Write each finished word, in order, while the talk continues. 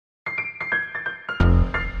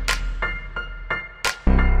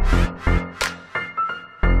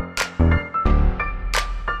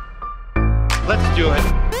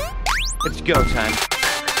It's go time.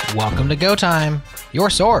 Welcome to Go Time,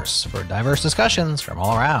 your source for diverse discussions from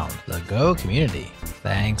all around the Go community.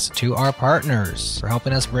 Thanks to our partners for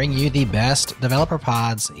helping us bring you the best developer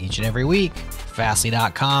pods each and every week.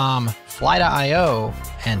 Fastly.com, Fly.io,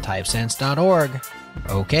 and Typesense.org.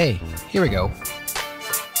 Okay, here we go.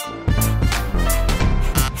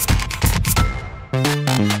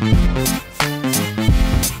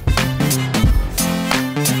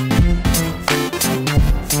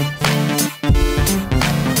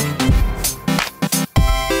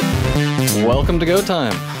 Welcome to Go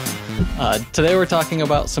Time. Today we're talking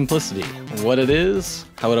about simplicity, what it is,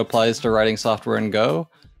 how it applies to writing software in Go,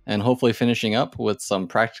 and hopefully finishing up with some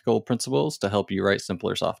practical principles to help you write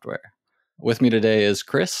simpler software. With me today is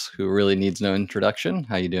Kris, who really needs no introduction.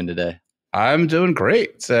 How you doing today? I'm doing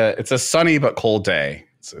great. It's a sunny but cold day.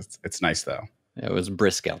 It's nice though. It was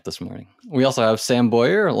brisk out this morning. We also have Sam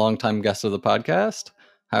Boyer, a longtime guest of the podcast.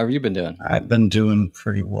 How have you been doing? I've been doing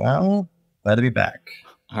pretty well. Glad to be back.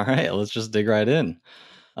 All right, let's just dig right in.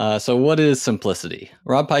 So what is simplicity?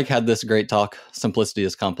 Rob Pike had this great talk, Simplicity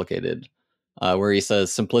is Complicated, where he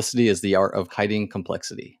says simplicity is the art of hiding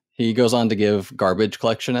complexity. He goes on to give garbage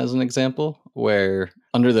collection as an example, where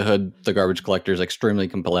under the hood, the garbage collector is extremely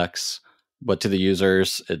complex, but to the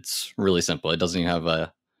users, it's really simple. It doesn't even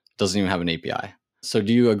have an API. So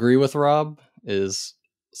do you agree with Rob? Is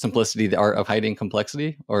simplicity the art of hiding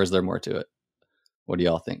complexity, or is there more to it? What do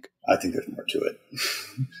y'all think? I think there's more to it.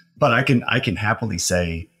 But I can happily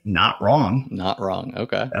say not wrong. Not wrong.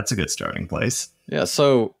 Okay. That's a good starting place. Yeah.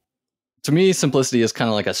 So to me, simplicity is kind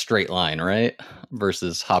of like a straight line, right?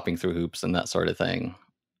 Versus hopping through hoops and that sort of thing.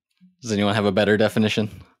 Does anyone have a better definition?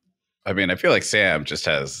 I mean, I feel like Sam just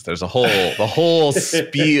has. There's a whole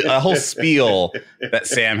spiel that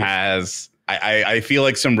Sam has. I feel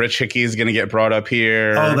like some rich hickey is going to get brought up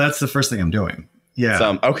here. Oh, that's the first thing I'm doing.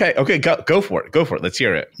 Yeah. Okay. Go for it. Go for it. Let's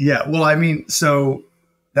hear it. Yeah. Well, I mean, so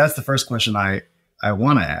that's the first question I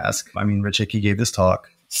want to ask. I mean, Rich Hickey gave this talk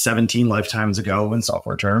 17 lifetimes ago in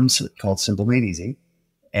software terms called Simple Made Easy.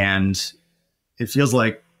 And it feels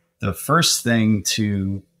like the first thing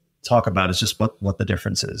to talk about is just what the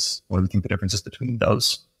difference is. What do we think the difference is between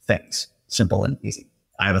those things, simple and easy?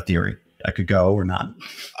 I have a theory. I could go or not.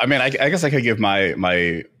 I mean, I guess I could give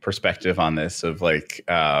my perspective on this of like,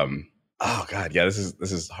 oh God, yeah, this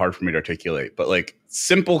is hard for me to articulate, but like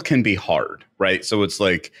simple can be hard, right? So it's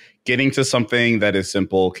like getting to something that is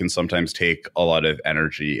simple can sometimes take a lot of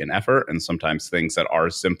energy and effort. And sometimes things that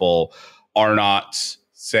are simple are not,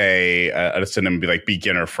 say, a synonym would be like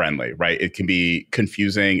beginner friendly, right? It can be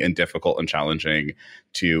confusing and difficult and challenging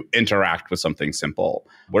to interact with something simple.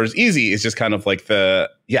 Whereas easy is just kind of like I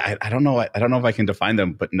don't know if I can define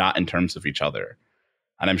them, but not in terms of each other.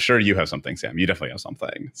 And I'm sure you have something, Sam. You definitely have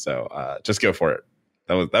something. So just go for it.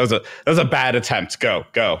 That was a bad attempt. Go.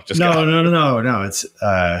 Just go. No. It's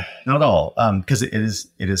not at all. Because it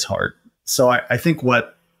is hard. So I think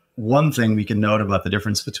one thing we can note about the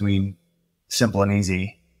difference between simple and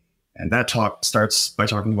easy, and that talk starts by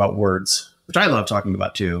talking about words, which I love talking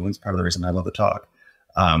about too. And it's part of the reason I love the talk.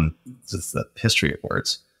 It's the history of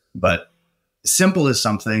words. But simple is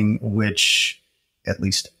something which, at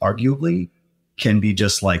least arguably, can be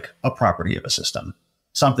just like a property of a system.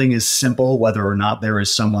 Something is simple whether or not there is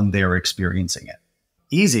someone there experiencing it.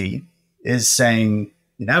 Easy is saying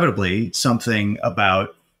inevitably something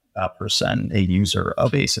about a person, a user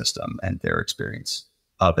of a system, and their experience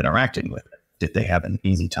of interacting with it. Did they have an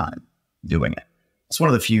easy time doing it? It's one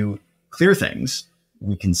of the few clear things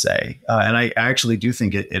we can say. And I actually do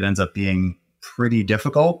think it ends up being pretty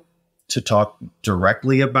difficult to talk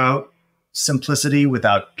directly about simplicity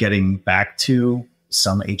without getting back to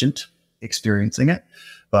some agent experiencing it.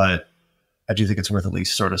 But I do think it's worth at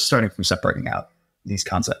least sort of starting from separating out these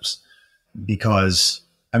concepts, because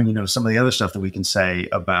I mean, some of the other stuff that we can say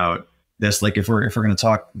about this, like if we're going to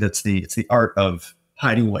talk, it's the art of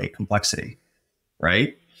hiding away complexity,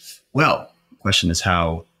 right? Well, the question is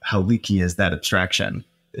how leaky is that abstraction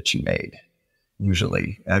that you made?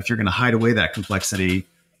 Usually, if you're going to hide away that complexity,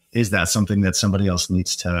 is that something that somebody else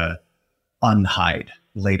needs to unhide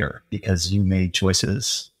later because you made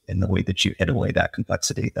choices in the way that you hid away that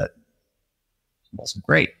complexity that wasn't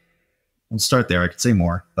great? We'll start there. I could say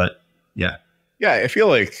more, but yeah. Yeah, I feel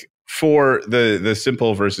like for the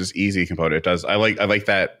simple versus easy component, it does. I like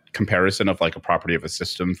that comparison of like a property of a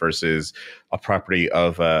system versus a property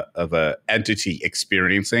of a entity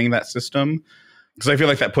experiencing that system, because I feel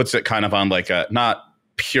like that puts it kind of on like a not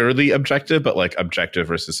purely objective, but like objective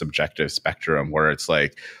versus subjective spectrum, where it's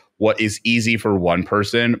like, what is easy for one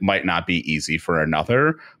person might not be easy for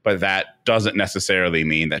another, but that doesn't necessarily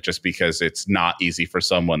mean that just because it's not easy for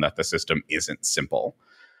someone that the system isn't simple.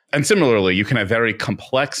 And similarly, you can have very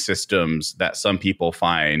complex systems that some people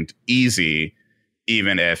find easy,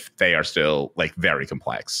 even if they are still like very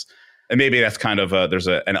complex. And maybe that's kind of there's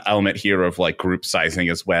an element here of like group sizing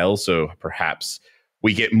as well. So perhaps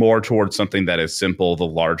we get more towards something that is simple the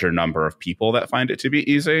larger number of people that find it to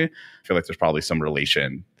be easy. I feel like there's probably some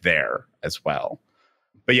relation there as well.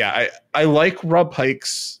 But yeah, I like Rob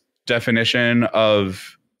Pike's definition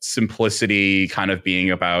of simplicity kind of being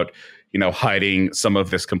about, hiding some of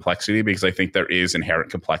this complexity, because I think there is inherent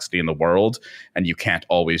complexity in the world and you can't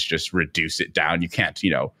always just reduce it down. You can't,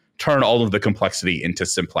 turn all of the complexity into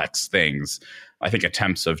simplex things. I think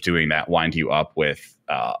attempts of doing that wind you up with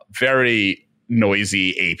very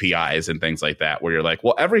noisy APIs and things like that, where you're like,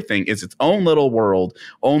 well, everything is its own little world,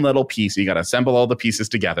 own little piece. You got to assemble all the pieces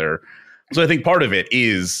together. So I think part of it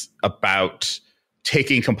is about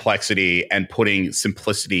taking complexity and putting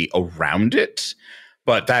simplicity around it.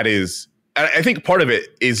 But I think part of it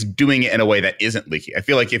is doing it in a way that isn't leaky. I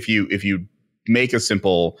feel like if you make a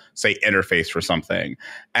simple, say, interface for something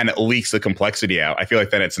and it leaks the complexity out, I feel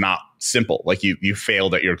like then it's not simple. Like you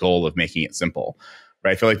failed at your goal of making it simple.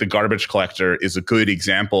 Right? I feel like the garbage collector is a good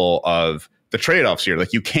example of the trade-offs here.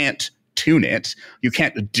 Like you can't tune it. You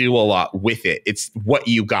can't do a lot with it. It's what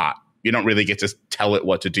you got. You don't really get to tell it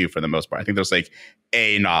what to do for the most part. I think there's like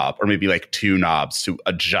a knob or maybe like two knobs to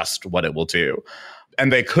adjust what it will do.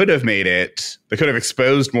 And they could have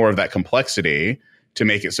exposed more of that complexity to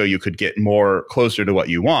make it so you could get more closer to what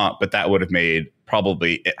you want, but that would have made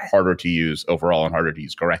probably it harder to use overall and harder to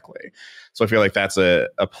use correctly. So I feel like that's a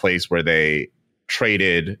place where they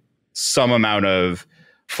traded some amount of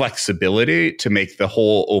flexibility to make the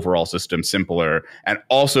whole overall system simpler and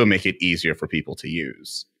also make it easier for people to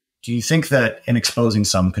use. Do you think that in exposing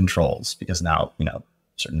some controls, because now,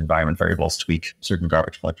 certain environment variables tweak certain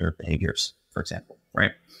garbage collector behaviors, for example,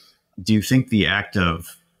 right? Do you think the act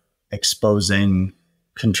of exposing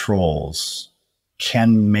controls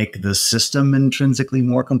can make the system intrinsically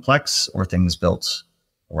more complex or things built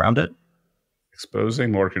around it?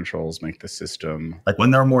 Exposing more controls make the system like when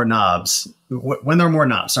there are more knobs.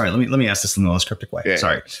 Sorry, let me ask this in the most cryptic way. Yeah.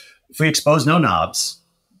 Sorry. If we expose no knobs,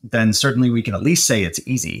 then certainly we can at least say it's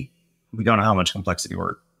easy. We don't know how much complexity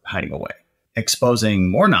we're hiding away. Exposing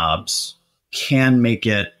more knobs can make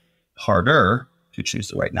it harder to choose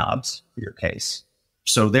the right knobs for your case.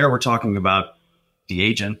 So there we're talking about the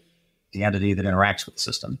agent, the entity that interacts with the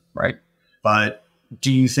system, right? But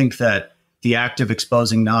do you think that the act of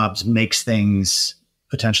exposing knobs makes things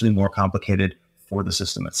potentially more complicated for the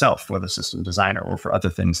system itself, for the system designer, or for other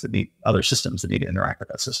systems that need to interact with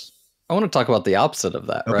that system? I want to talk about the opposite of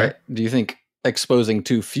that, right? Do you think exposing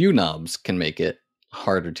too few knobs can make it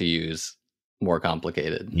harder to use, more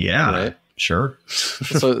complicated? Yeah, right? Sure.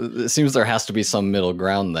 So it seems there has to be some middle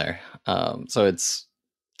ground there. So it's,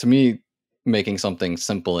 to me, making something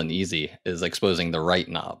simple and easy is exposing the right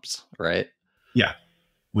knobs, right? Yeah.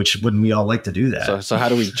 Which wouldn't we all like to do that? So how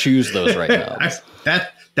do we choose those right knobs?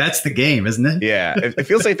 That's the game, isn't it? Yeah. It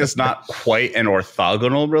feels like there's not quite an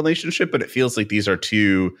orthogonal relationship, but it feels like these are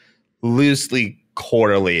two loosely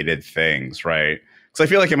correlated things, right? Because I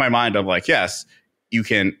feel like in my mind, I'm like, yes, you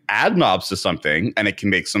can add knobs to something and it can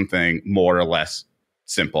make something more or less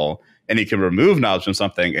simple. And you can remove knobs from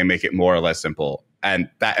something and make it more or less simple. And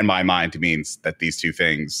that in my mind means that these two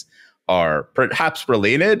things are perhaps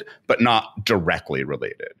related, but not directly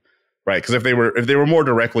related, right? Because if they were more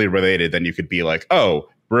directly related, then you could be like, oh,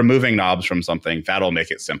 removing knobs from something, that'll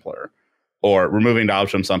make it simpler. Or removing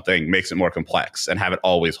knobs from something makes it more complex, and have it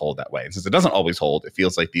always hold that way. And since it doesn't always hold, it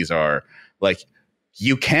feels like these are like,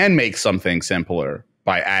 you can make something simpler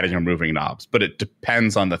by adding and removing knobs, but it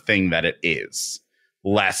depends on the thing that it is,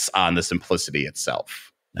 less on the simplicity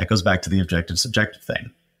itself. That goes back to the objective-subjective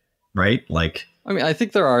thing, right? Like, I mean, I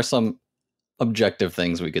think there are some objective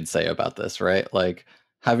things we could say about this, right? Like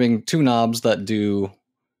having two knobs that do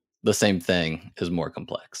the same thing is more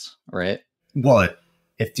complex, right? Well,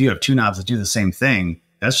 if you have two knobs that do the same thing,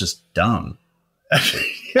 that's just dumb.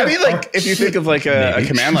 I mean, like, if you think of like a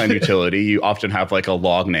command line utility, you often have like a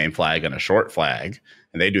long name flag and a short flag,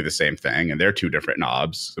 and they do the same thing, and they're two different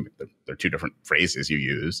knobs. I mean, they're two different phrases you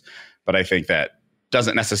use. But I think that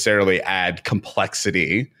doesn't necessarily add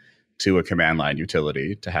complexity to a command line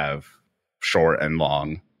utility to have short and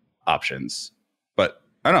long options. But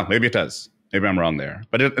I don't know, maybe it does. Maybe I'm wrong there.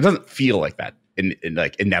 But it doesn't feel like that. It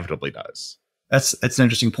like inevitably does. That's an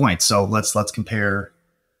interesting point. So let's compare.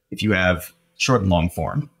 If you have short and long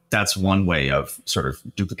form, that's one way of sort of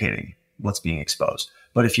duplicating what's being exposed.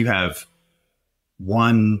 But if you have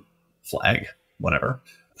one flag, whatever,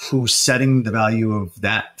 who's setting the value of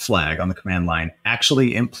that flag on the command line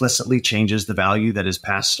actually implicitly changes the value that is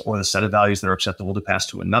passed or the set of values that are acceptable to pass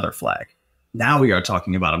to another flag. Now we are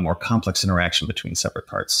talking about a more complex interaction between separate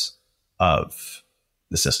parts of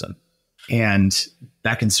the system. And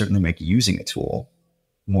that can certainly make using a tool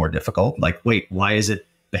more difficult. Like, wait, why is it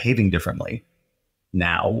behaving differently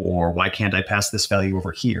now? Or why can't I pass this value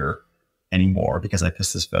over here anymore because I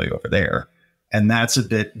passed this value over there? And that's a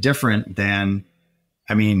bit different than,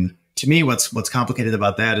 I mean, to me, what's complicated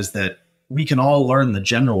about that is that we can all learn the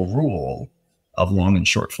general rule of long and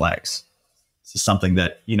short flags. This is something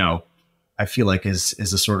that, you know, I feel like is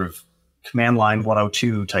a sort of command line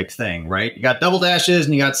 102 type thing, right? You got double dashes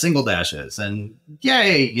and you got single dashes, and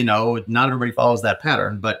yay, you know, not everybody follows that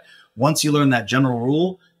pattern. But once you learn that general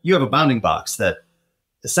rule, you have a bounding box that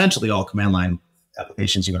essentially all command line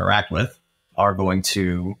applications you interact with are going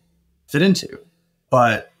to fit into.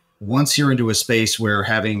 But once you're into a space where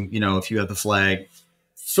having, you know, if you have the flag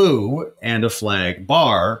foo and a flag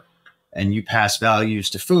bar, and you pass values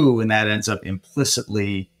to foo, and that ends up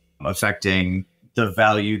implicitly affecting the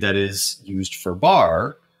value that is used for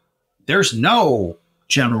bar, there's no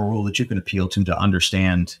general rule that you can appeal to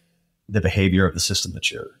understand the behavior of the system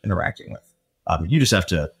that you're interacting with. You just have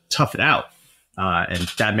to tough it out. And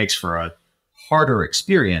that makes for a harder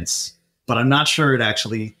experience, but I'm not sure if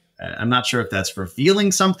that's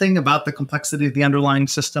revealing something about the complexity of the underlying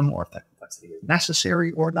system or if that complexity is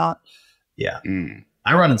necessary or not. Yeah.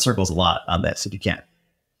 I run in circles a lot on this, if you can't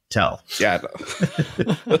tell. Yeah.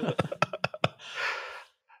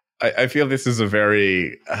 I feel this is a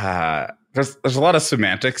very there's a lot of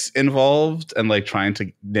semantics involved and like trying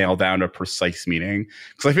to nail down a precise meaning,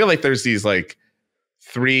 because I feel like there's these like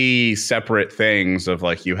three separate things of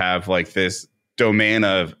like you have like this domain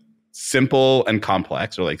of simple and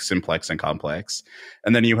complex, or like simplex and complex,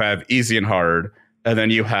 and then you have easy and hard, and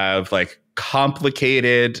then you have like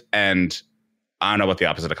complicated, and I don't know what the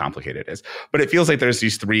opposite of complicated is, but it feels like there's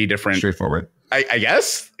these three different straightforward. I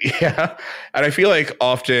guess. Yeah. And I feel like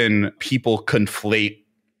often people conflate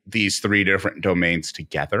these three different domains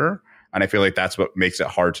together. And I feel like that's what makes it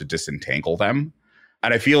hard to disentangle them.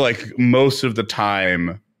 And I feel like most of the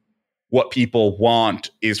time, what people want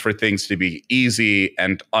is for things to be easy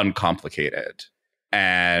and uncomplicated.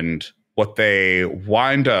 And what they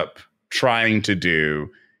wind up trying to do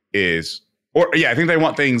is, I think they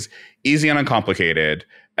want things easy and uncomplicated.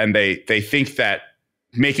 And they think that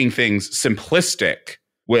making things simplistic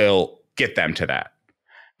will get them to that.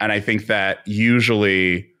 And I think that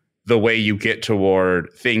usually the way you get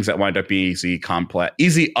toward things that wind up being easy,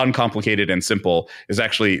 uncomplicated, and simple is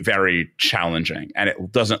actually very challenging. And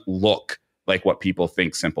it doesn't look like what people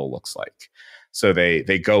think simple looks like. So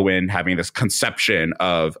they go in having this conception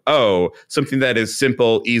of, something that is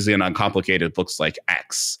simple, easy, and uncomplicated looks like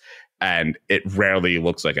X. And it rarely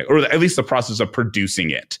looks like it, or at least the process of producing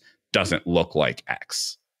it doesn't look like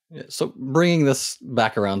X. Yeah, so bringing this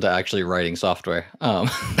back around to actually writing software.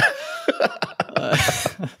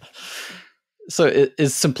 So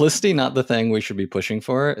is simplicity not the thing we should be pushing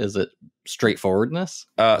for? Is it straightforwardness?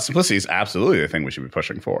 Simplicity is absolutely the thing we should be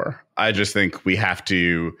pushing for. I just think we have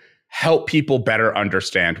to help people better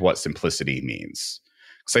understand what simplicity means.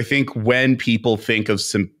 Because I think when people think of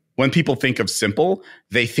simple,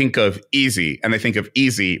 they think of easy, and they think of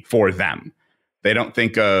easy for them. They don't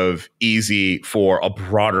think of easy for a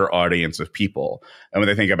broader audience of people. And when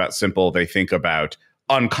they think about simple, they think about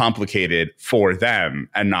uncomplicated for them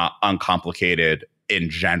and not uncomplicated in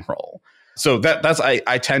general. So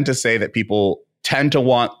I tend to say that people tend to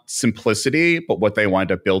want simplicity, but what they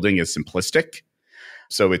wind up building is simplistic.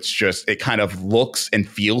 So it kind of looks and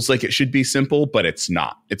feels like it should be simple, but it's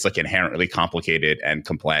not. It's like inherently complicated and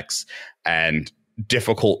complex and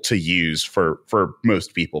difficult to use for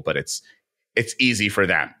most people, but it's easy for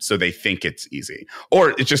them. So they think it's easy, or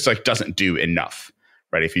it just like doesn't do enough,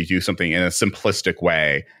 right? If you do something in a simplistic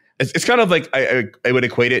way, it's kind of like, I would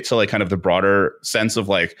equate it to like kind of the broader sense of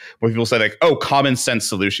like when people say like, common sense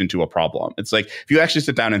solution to a problem. It's like, if you actually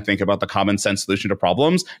sit down and think about the common sense solution to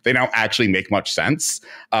problems, they don't actually make much sense.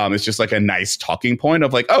 It's just like a nice talking point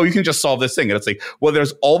of like, you can just solve this thing. And it's like, well,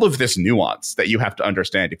 there's all of this nuance that you have to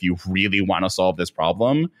understand if you really want to solve this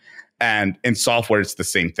problem. And in software, it's the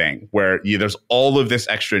same thing where there's all of this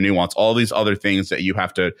extra nuance, all these other things that you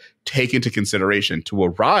have to take into consideration to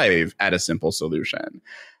arrive at a simple solution.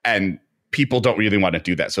 And people don't really want to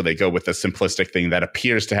do that. So they go with a simplistic thing that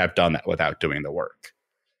appears to have done that without doing the work.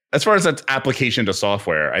 As far as its application to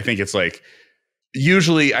software, I think it's like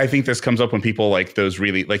usually I think this comes up when people like those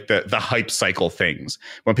really like the hype cycle things,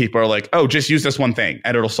 when people are like, oh, just use this one thing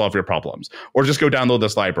and it'll solve your problems, or just go download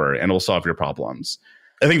this library and it'll solve your problems.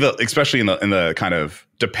 I think that especially in the kind of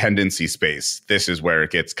dependency space, this is where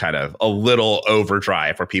it gets kind of a little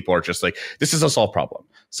overdrive, where people are just like, this is a solved problem.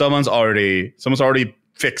 Someone's already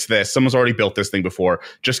fixed this. Someone's already built this thing before.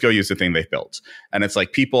 Just go use the thing they've built. And it's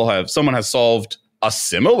like someone has solved a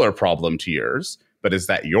similar problem to yours, but is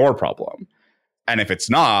that your problem? And if it's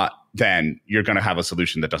not, then you're going to have a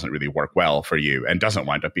solution that doesn't really work well for you and doesn't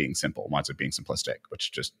wind up being simple, winds up being simplistic,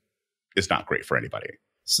 which just is not great for anybody.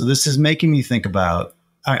 So this is making me think about,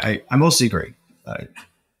 I mostly agree.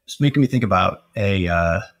 It's making me think about you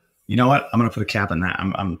know what? I'm going to put a cap on that.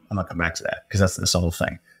 I'm going to come back to that because that's the whole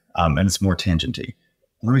thing. And it's more tangenty.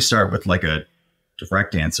 Let me start with like a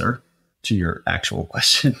direct answer to your actual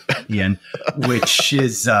question, Ian, which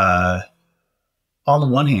is on the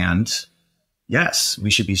one hand, yes,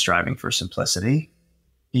 we should be striving for simplicity,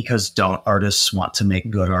 because don't artists want to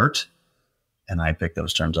make good art? And I picked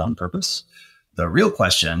those terms on purpose. The real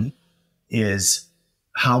question is,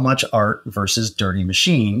 how much art versus dirty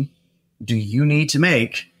machine do you need to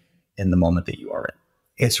make in the moment that you are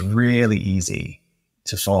in? It's really easy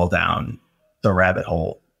to fall down the rabbit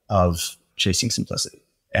hole of chasing simplicity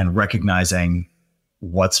and recognizing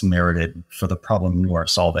what's merited for the problem you are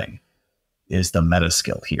solving is the meta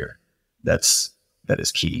skill here. That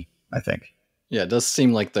is key, I think. Yeah, it does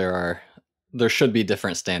seem like there should be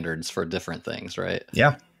different standards for different things, right?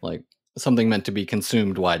 Yeah. Like something meant to be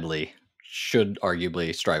consumed widely should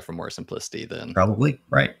arguably strive for more simplicity than... Probably,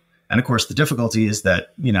 right. And of course, the difficulty is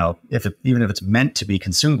that, even if it's meant to be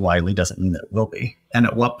consumed widely, doesn't mean that it will be. And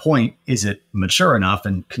at what point is it mature enough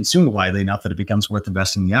and consumed widely enough that it becomes worth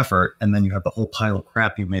investing the effort? And then you have the whole pile of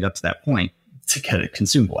crap you've made up to that point to get it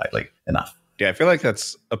consumed widely enough. Yeah, I feel like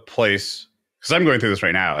that's a place, because I'm going through this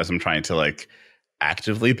right now as I'm trying to like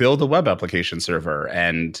actively build a web application server.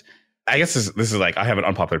 And I guess this is like, I have an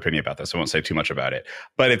unpopular opinion about this. I won't say too much about it,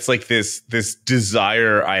 but it's like this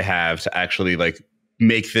desire I have to actually like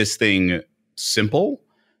make this thing simple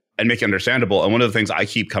and make it understandable. And one of the things I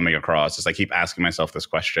keep coming across is I keep asking myself this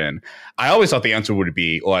question. I always thought the answer would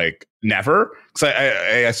be like never. Because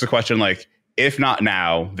I asked the question like, if not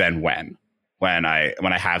now, then when? When I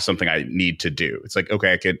have something I need to do. It's like,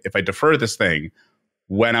 okay, if I defer this thing,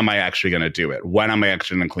 when am I actually going to do it? When am I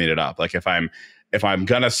actually going to clean it up? Like if I'm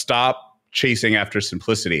going to stop chasing after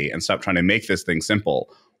simplicity and stop trying to make this thing simple,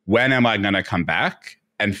 when am I going to come back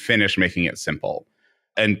and finish making it simple?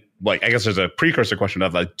 And like, I guess there's a precursor question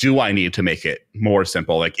of like, do I need to make it more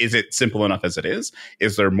simple? Like, is it simple enough as it is?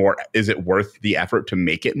 Is it worth the effort to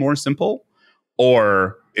make it more simple?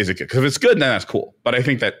 Or is it good? Because if it's good, then that's cool. But I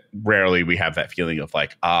think that rarely we have that feeling of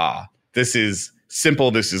like, this is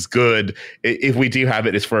simple, this is good. If we do have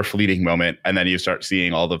it, it's for a fleeting moment. And then you start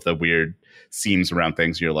seeing all of the weird seams around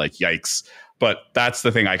things. You're like, yikes. But that's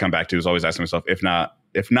the thing I come back to, is always asking myself, if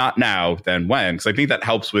not now, then when? Because I think that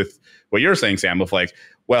helps with what you're saying, Sam, of like,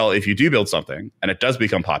 well, if you do build something and it does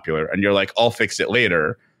become popular and you're like, I'll fix it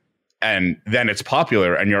later, and then it's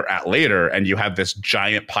popular and you're at later and you have this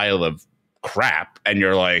giant pile of crap and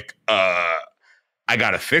you're like, I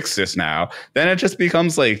got to fix this now, then it just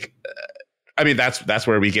becomes like, I mean, that's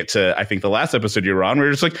where we get to, I think the last episode you were on, where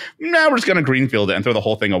you're just like, now we're just going to greenfield it and throw the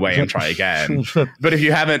whole thing away and try again. But if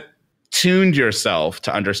you haven't tuned yourself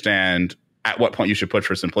to understand at what point you should push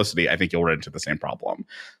for simplicity, I think you'll run into the same problem.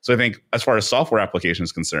 So I think as far as software application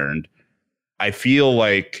is concerned, I feel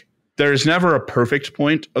like there's never a perfect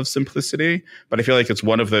point of simplicity, but I feel like it's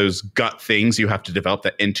one of those gut things you have to develop,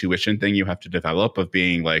 that intuition thing you have to develop of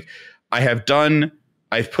being like, I've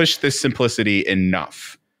pushed this simplicity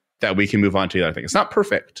enough that we can move on to the other thing. It's not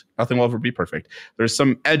perfect. Nothing will ever be perfect. There's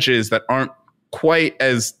some edges that aren't quite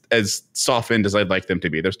as softened as I'd like them to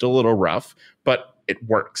be. They're still a little rough, but it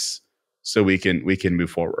works. So we can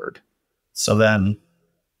move forward. So then,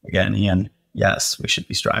 again, Ian, yes, we should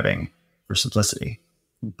be striving for simplicity,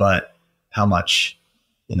 but how much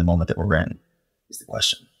in the moment that we're in is the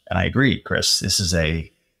question. And I agree, Kris.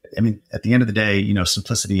 At the end of the day,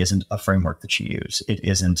 simplicity isn't a framework that you use. It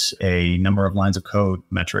isn't a number of lines of code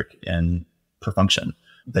metric in per function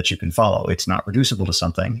that you can follow. It's not reducible to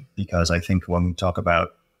something, because I think when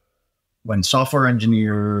software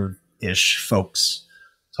engineer-ish folks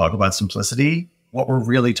talk about simplicity, what we're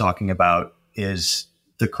really talking about is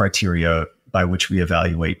the criteria by which we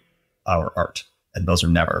evaluate our art. And those are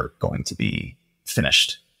never going to be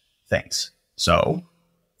finished things. So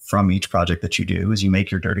from each project that you do, as you make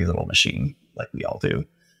your dirty little machine, like we all do,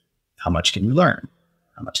 how much can you learn?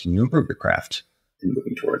 How much can you improve your craft in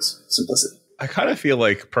moving towards simplicity? I kind of feel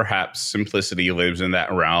like perhaps simplicity lives in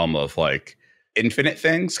that realm of like infinite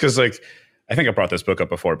things. Because like, I think I brought this book up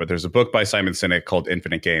before, but there's a book by Simon Sinek called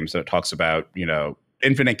Infinite Games that talks about,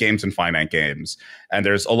 infinite games and finite games. And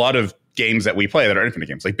there's a lot of games that we play that are infinite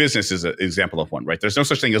games. Like business is an example of one, right? There's no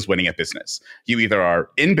such thing as winning at business. You either are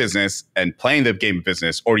in business and playing the game of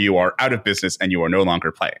business, or you are out of business and you are no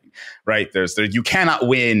longer playing, right? You cannot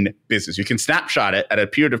win business. You can snapshot it at a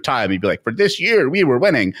period of time. You'd be like, for this year, we were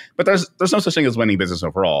winning. But there's no such thing as winning business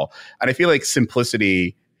overall. And I feel like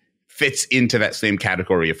simplicity fits into that same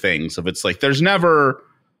category of things. Of it's like, something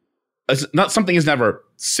is never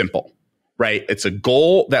simple. Right? It's a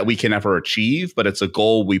goal that we can never achieve, but it's a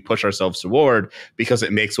goal we push ourselves toward because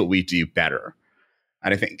it makes what we do better.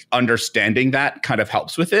 And I think understanding that kind of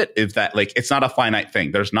helps with it, is that like, it's not a finite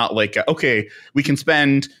thing. There's not like, okay, we can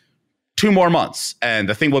spend 2 more months and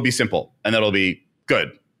the thing will be simple and it'll be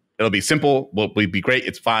good. It'll be simple. Will be great.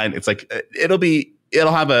 It's fine. It's like, it'll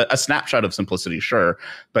have a snapshot of simplicity. Sure.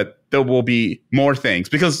 But there will be more things,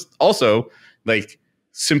 because also like,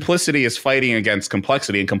 simplicity is fighting against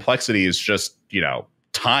complexity, and complexity is just,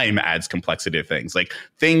 time adds complexity to things. Like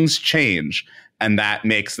things change, and that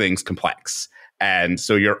makes things complex. And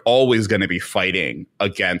so you're always going to be fighting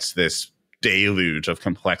against this deluge of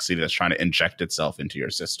complexity that's trying to inject itself into your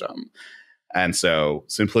system. And so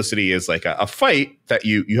simplicity is like a fight that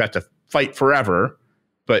you have to fight forever,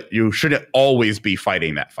 but you shouldn't always be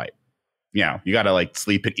fighting that fight. You got to like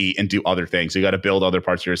sleep and eat and do other things. You got to build other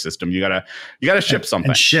parts of your system. You got to ship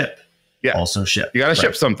something. And ship. Yeah. Also ship. You got to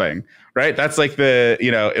ship something, right? That's like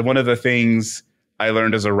one of the things I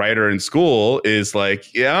learned as a writer in school is like,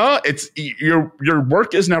 it's your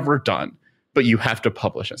work is never done, but you have to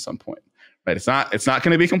publish at some point, right? It's not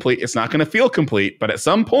going to be complete. It's not going to feel complete, but at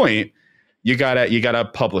some point you gotta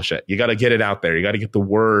publish it. You got to get it out there. You got to get the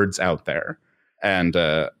words out there. And,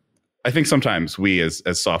 I think sometimes we as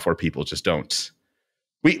software people just don't.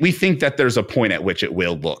 We think that there's a point at which it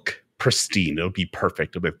will look pristine. It'll be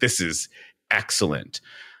perfect. It'll be, this is excellent.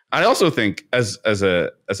 I also think as a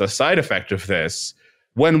side effect of this,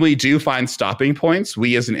 when we do find stopping points,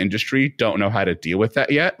 we as an industry don't know how to deal with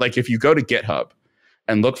that yet. Like if you go to GitHub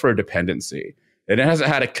and look for a dependency and it hasn't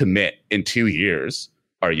had a commit in 2 years,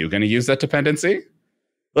 are you going to use that dependency?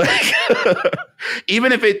 Like,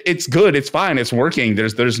 even if it's good, it's fine, it's working,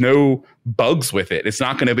 there's no bugs with it, it's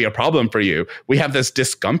not going to be a problem for you. We have this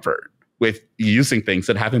discomfort with using things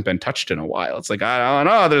that haven't been touched in a while. It's like, I don't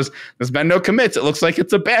know, there's been no commits, it looks like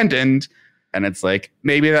it's abandoned. And it's like,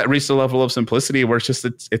 maybe that reached a level of simplicity where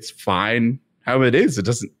it's fine how it is. It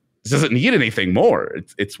doesn't need anything more.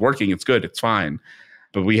 It's working, it's good, it's fine.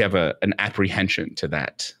 But we have an apprehension to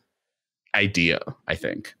that idea, I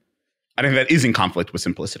think. I think that is in conflict with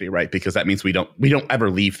simplicity, right? Because that means we don't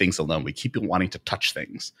ever leave things alone. We keep wanting to touch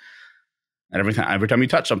things. And every time you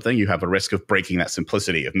touch something, you have a risk of breaking that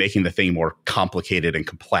simplicity, of making the thing more complicated and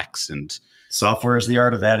complex. And software is the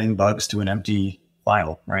art of adding bugs to an empty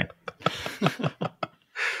file, right?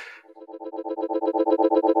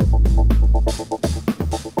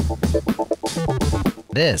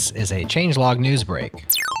 This is a changelog news break.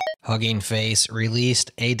 Hugging Face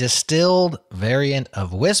released a distilled variant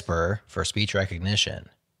of Whisper for speech recognition.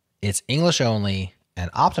 It's English only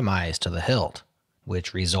and optimized to the hilt,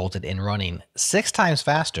 which resulted in running 6 times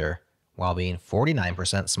faster while being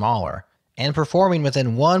 49% smaller and performing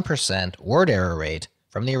within 1% word error rate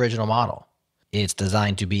from the original model. It's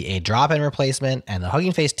designed to be a drop-in replacement, and the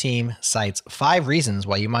Hugging Face team cites 5 reasons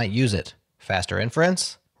why you might use it: faster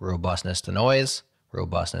inference, robustness to noise,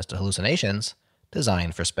 robustness to hallucinations,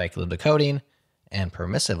 designed for speculative decoding, and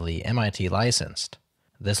permissively MIT licensed.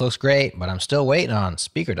 This looks great, but I'm still waiting on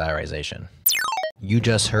speaker diarization. You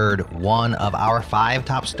just heard one of our 5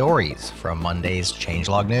 top stories from Monday's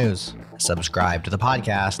Changelog News. Subscribe to the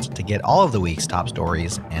podcast to get all of the week's top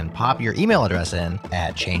stories and pop your email address in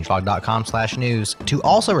at changelog.com/news to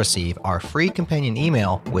also receive our free companion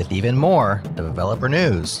email with even more developer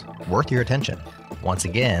news worth your attention. Once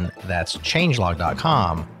again, that's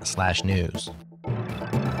changelog.com/news.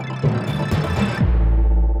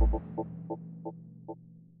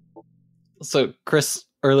 So, Kris,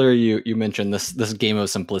 earlier you mentioned this game of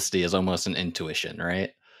simplicity is almost an intuition,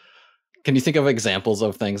 right? Can you think of examples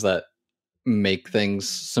of things that make things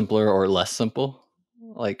simpler or less simple?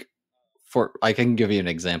 Like, I can give you an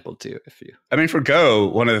example too, if you. I mean, for Go,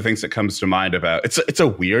 one of the things that comes to mind about it's a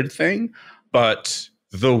weird thing, but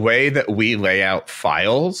the way that we lay out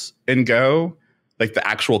files in Go, like the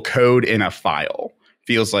actual code in a file,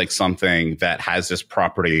 feels like something that has this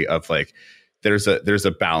property of like, there's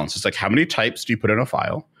a balance. It's like, how many types do you put in a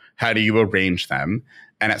file? How do you arrange them?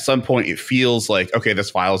 And at some point it feels like, okay,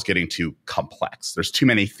 this file is getting too complex. There's too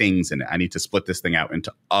many things in it. I need to split this thing out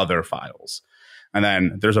into other files. And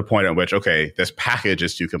then there's a point at which, okay, this package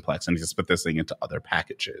is too complex. I need to split this thing into other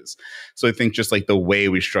packages. So I think just like the way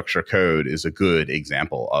we structure code is a good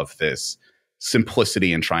example of this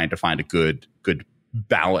simplicity and trying to find a good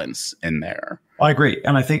balance in there. I agree.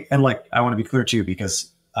 And I think, and like, I want to be clear too,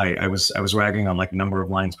 because I was ragging on like number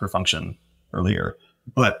of lines per function earlier,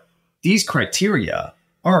 but these criteria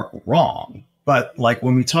aren't wrong. But like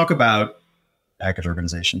when we talk about package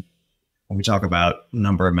organization, when we talk about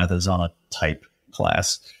number of methods on a type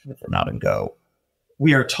class, if we're not in Go,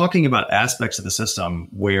 we are talking about aspects of the system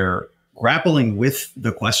where grappling with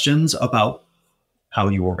the questions about how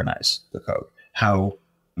you organize the code, how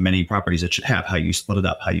many properties it should have, how you split it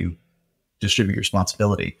up, how you distribute your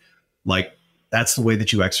responsibility. Like that's the way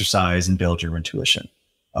that you exercise and build your intuition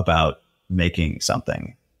about making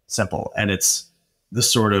something simple. And it's the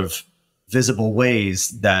sort of visible ways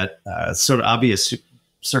that sort of obvious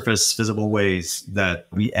surface visible ways that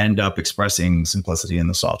we end up expressing simplicity in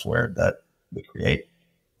the software that we create,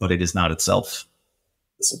 but it is not itself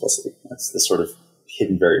the simplicity. That's the sort of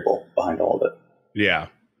hidden variable behind all of it. Yeah.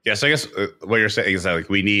 Yeah. So I guess what you're saying is that like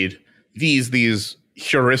we need these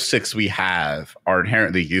heuristics we have are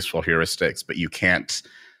inherently useful heuristics, but you can't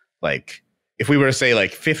like, if we were to say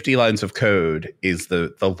like 50 lines of code is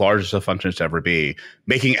the largest of functions to ever be,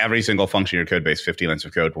 making every single function in your code base 50 lines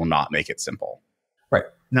of code will not make it simple. Right.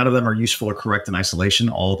 None of them are useful or correct in isolation.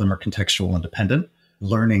 All of them are contextual and dependent.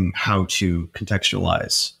 Learning how to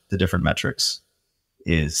contextualize the different metrics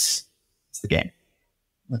is the game.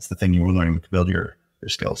 That's the thing you were learning to build your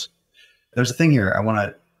skills. There's a thing here. I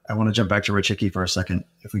want to jump back to Rich Hickey for a second,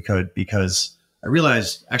 if we could, because I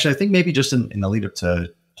realized, actually, I think maybe just in the lead up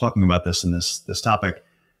to talking about this in this topic,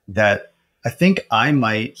 that I think I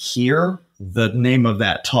might hear the name of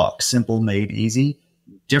that talk, Simple Made Easy,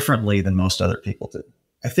 differently than most other people do.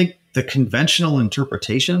 I think the conventional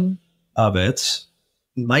interpretation of it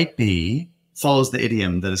might be, follows the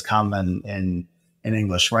idiom that is common in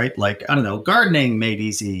English, right? Like, I don't know, gardening made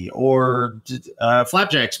easy, or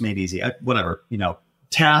flapjacks made easy, whatever,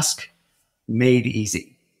 task made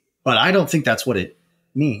easy. But I don't think that's what it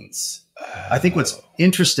means. I think what's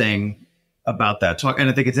interesting about that talk, and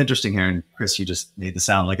I think it's interesting here, and Kris, you just made the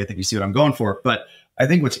sound like I think you see what I'm going for, but I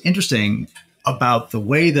think what's interesting about the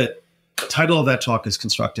way that the title of that talk is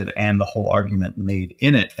constructed and the whole argument made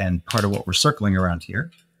in it, and part of what we're circling around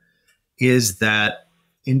here, is that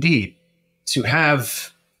indeed, to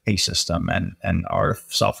have a system and our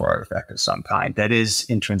software artifact of some kind that is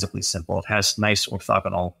intrinsically simple, it has nice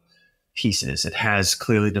orthogonal pieces, it has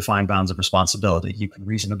clearly defined bounds of responsibility, you can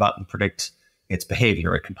reason about and predict its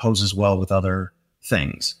behavior, it composes well with other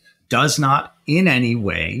things, does not in any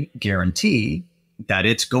way guarantee that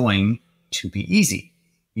it's going to be easy.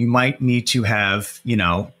 You might need to have,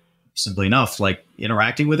 simply enough, like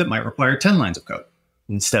interacting with it might require 10 lines of code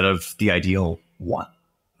instead of the ideal one.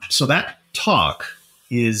 So that talk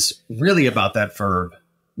is really about that verb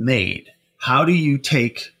made. How do you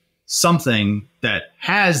take something that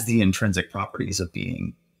has the intrinsic properties of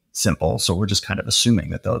being simple, so we're just kind of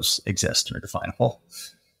assuming that those exist or are definable,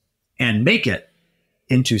 and make it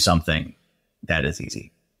into something that is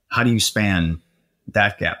easy? How do you span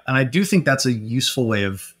that gap? And I do think that's a useful way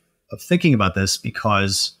of thinking about this,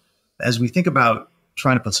 because as we think about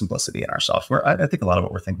trying to put simplicity in our software, I think a lot of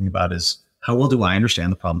what we're thinking about is, how well do I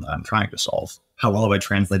understand the problem that I'm trying to solve? How well have I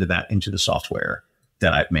translated that into the software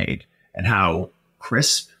that I've made? And how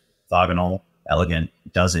crisp, orthogonal, elegant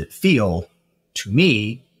does it feel to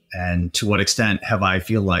me? And to what extent do I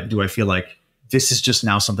feel like this is just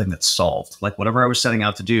now something that's solved? Like whatever I was setting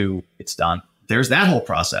out to do, it's done. There's that whole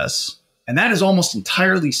process. And that is almost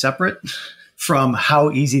entirely separate from how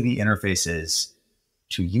easy the interface is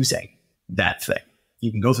to using that thing. You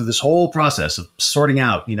can go through this whole process of sorting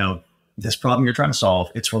out, this problem you're trying to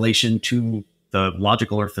solve, its relation to the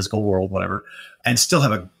logical or physical world, whatever, and still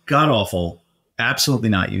have a god-awful, absolutely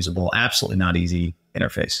not usable, absolutely not easy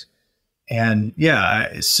interface. And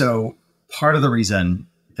so part of the reason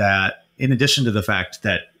that, in addition to the fact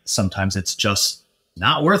that sometimes it's just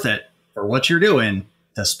not worth it for what you're doing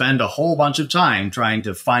to spend a whole bunch of time trying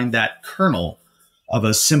to find that kernel of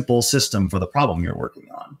a simple system for the problem you're working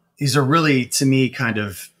on, these are really, to me, kind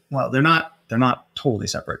of, well, they're not totally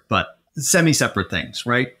separate, but semi-separate things,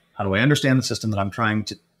 right? How do I understand the system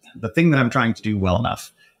that the thing that I'm trying to do well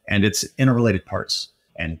enough, and its interrelated parts,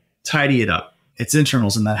 and tidy it up, its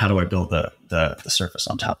internals, and then how do I build the surface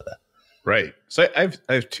on top of that? Right. So I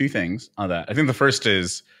have two things on that. I think the first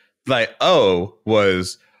is like, O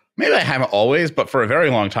was maybe I haven't always, but for a very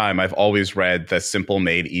long time, I've always read the simple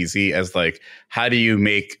made easy as like, how do you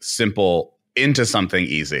make simple into something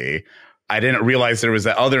easy? I didn't realize there was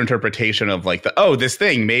that other interpretation of like this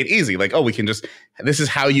thing made easy. Like, this is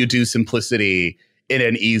how you do simplicity in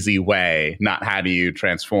an easy way, not how do you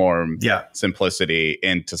transform simplicity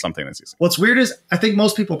into something that's easy. What's weird is I think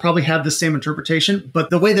most people probably have the same interpretation, but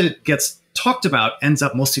the way that it gets talked about ends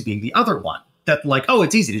up mostly being the other one. That like,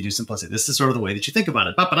 it's easy to do simplicity. This is sort of the way that you think about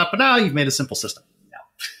it. Ba-ba-da-ba-da, you've made a simple system.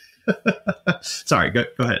 Sorry, go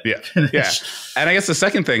ahead. Yeah. And I guess the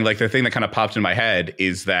second thing, like the thing that kind of popped in my head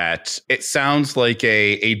is that it sounds like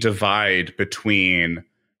a divide between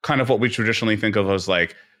kind of what we traditionally think of as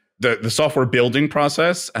like the software building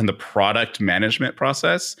process and the product management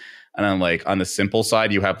process. And then like on the simple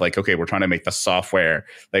side, you have like, okay, we're trying to make the software,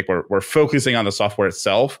 like we're focusing on the software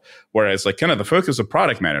itself. Whereas like kind of the focus of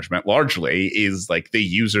product management largely is like the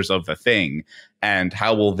users of the thing and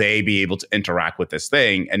how will they be able to interact with this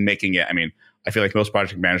thing and making it, I mean, I feel like most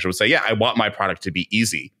project managers would say, yeah, I want my product to be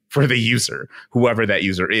easy for the user, whoever that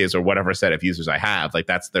user is or whatever set of users I have. Like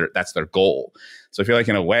that's their goal. So I feel like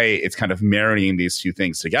in a way, it's kind of marrying these two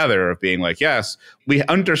things together of being like, yes, we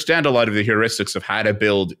understand a lot of the heuristics of how to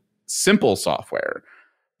build simple software,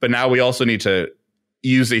 but now we also need to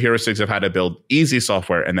use the heuristics of how to build easy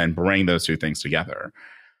software and then bring those two things together,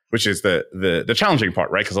 which is the challenging part,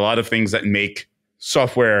 right? Because a lot of things that make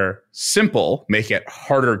software simple make it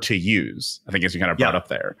harder to use. I think as you kind of brought up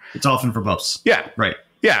there, it's often verbose. Yeah, right.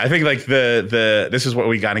 Yeah, I think like this is what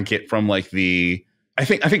we got to get from like I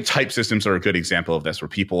think type systems are a good example of this, where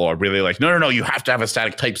people are really like, no, you have to have a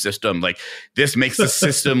static type system. Like this makes the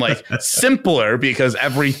system like simpler because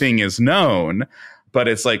everything is known. But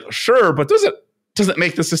it's like, sure, but does it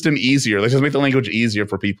make the system easier? Like does it make the language easier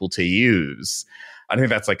for people to use? I think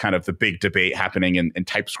that's like kind of the big debate happening in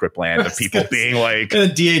TypeScript land of people being like,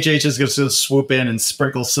 and DHH is going to swoop in and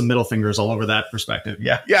sprinkle some middle fingers all over that perspective.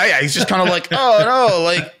 Yeah. He's just kind of like, oh no,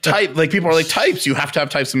 like type, like people are like types. You have to have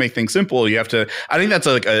types to make things simple. You have to. I think that's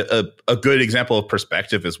like a good example of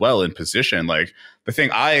perspective as well in position. Like the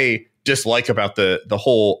thing I dislike about the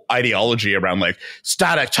whole ideology around like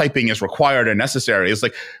static typing is required and necessary is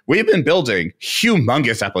like we've been building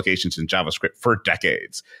humongous applications in JavaScript for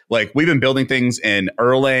decades. Like we've been building things in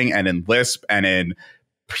Erlang and in Lisp and in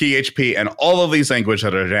PHP and all of these languages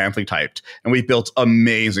that are dynamically typed. And we've built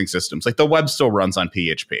amazing systems. Like the web still runs on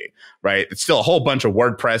PHP, right? It's still a whole bunch of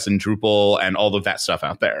WordPress and Drupal and all of that stuff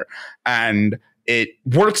out there. And it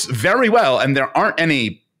works very well. And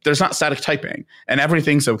there's not static typing and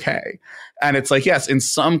everything's okay. And it's like, yes, in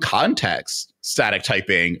some contexts, static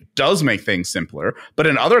typing does make things simpler, but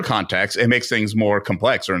in other contexts, it makes things more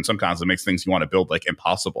complex, or in some contexts, it makes things you want to build like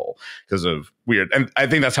impossible because of weird. And I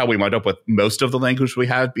think that's how we wind up with most of the language we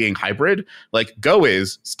have being hybrid. Like Go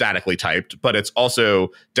is statically typed, but it's also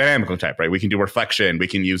dynamically typed, right? We can do reflection, we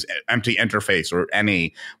can use empty interface or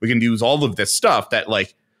any, we can use all of this stuff that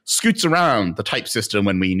like scoots around the type system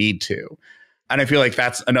when we need to. And I feel like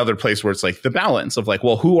that's another place where it's like the balance of like,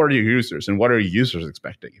 well, who are your users and what are your users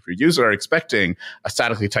expecting? If your users are expecting a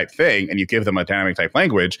statically typed thing and you give them a dynamic type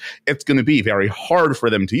language, it's going to be very hard for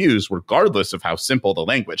them to use regardless of how simple the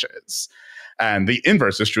language is. And the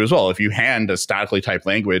inverse is true as well. If you hand a statically typed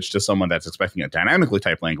language to someone that's expecting a dynamically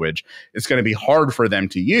typed language, it's going to be hard for them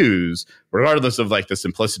to use regardless of like the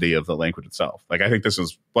simplicity of the language itself. Like I think this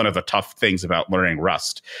is one of the tough things about learning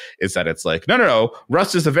Rust is that it's like, no.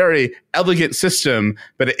 Rust is a very elegant system,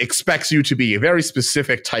 but it expects you to be a very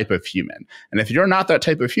specific type of human. And if you're not that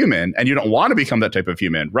type of human and you don't want to become that type of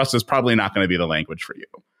human, Rust is probably not going to be the language for you.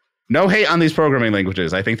 No hate on these programming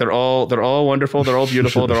languages. I think they're all wonderful. They're all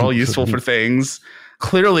beautiful. They're all useful for things.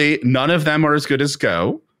 Clearly, none of them are as good as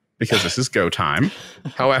Go because this is Go time.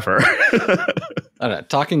 However, I don't know,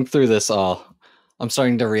 talking through this all, I'm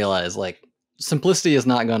starting to realize like simplicity is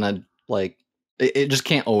not going to like, it just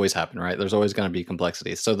can't always happen, right? There's always going to be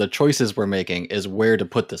complexity. So the choices we're making is where to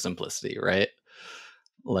put the simplicity, right?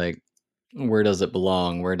 Like, where does it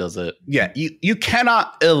belong? Where does it? Yeah, you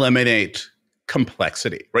cannot eliminate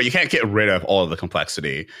complexity, right? You can't get rid of all of the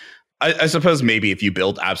complexity. I suppose maybe if you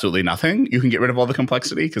build absolutely nothing, you can get rid of all the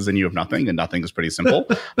complexity because then you have nothing, and nothing is pretty simple.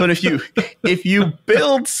 But if you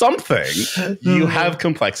build something, you have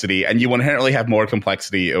complexity, and you inherently have more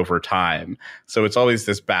complexity over time. So it's always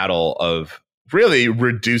this battle of really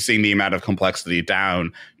reducing the amount of complexity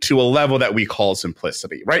down to a level that we call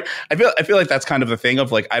simplicity, right? I feel like that's kind of the thing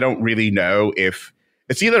of like, I don't really know if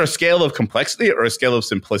it's either a scale of complexity or a scale of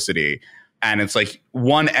simplicity. And it's like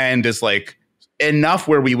one end is like enough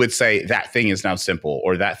where we would say that thing is now simple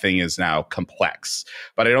or that thing is now complex.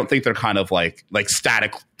 But I don't think they're kind of like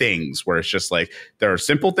static things where it's just like there are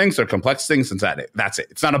simple things, there are complex things, and that's it.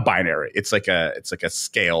 It's not a binary. It's like a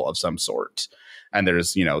scale of some sort. And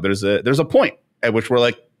there's a point at which we're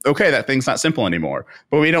like, okay, that thing's not simple anymore.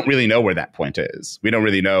 But we don't really know where that point is. We don't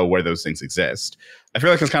really know where those things exist. I feel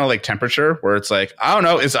like it's kind of like temperature, where it's like, I don't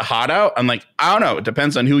know, is it hot out? I'm like, I don't know. It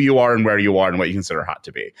depends on who you are and where you are and what you consider hot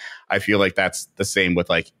to be. I feel like that's the same with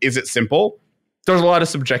like, is it simple? There's a lot of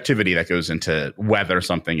subjectivity that goes into whether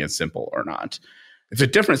something is simple or not. It's a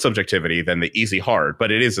different subjectivity than the easy hard, but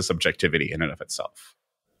it is a subjectivity in and of itself.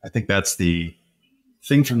 I think that's the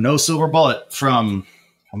thing from No Silver Bullet from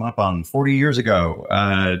come up on 40 years ago.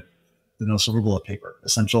 The No Silver Bullet paper,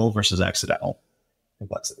 essential versus accidental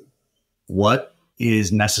complexity. What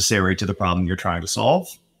is necessary to the problem you're trying to solve?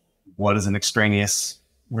 What is an extraneous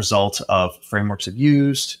result of frameworks you've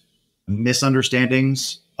used,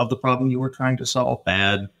 misunderstandings of the problem you were trying to solve,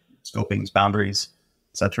 bad scopings, boundaries,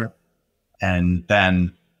 etc. And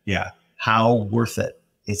then, how worth it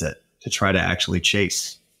is it to try to actually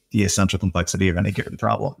chase the essential complexity of any given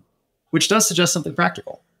problem? Which does suggest something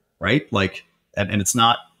practical, right? Like, and it's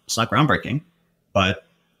not groundbreaking, but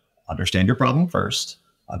understand your problem first,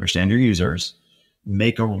 understand your users,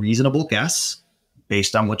 make a reasonable guess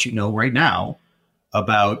based on what you know right now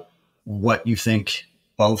about what you think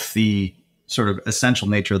both the sort of essential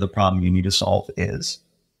nature of the problem you need to solve is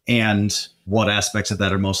and what aspects of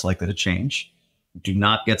that are most likely to change. Do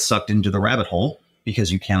not get sucked into the rabbit hole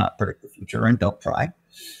because you cannot predict the future, and don't try.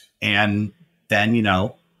 And then,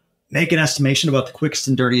 make an estimation about the quickest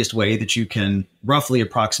and dirtiest way that you can roughly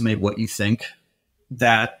approximate what you think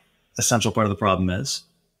that essential part of the problem is.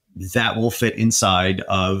 That will fit inside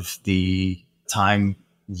of the time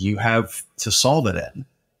you have to solve it in,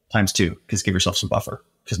 times 2, because give yourself some buffer,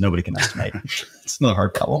 because nobody can estimate. It's another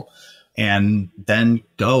hard problem. And then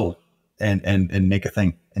go and make a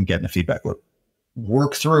thing and get in a feedback loop.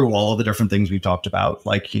 Work through all of the different things we've talked about,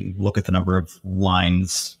 like you look at the number of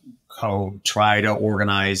lines, code, try to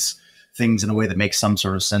organize things in a way that makes some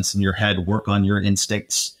sort of sense in your head, work on your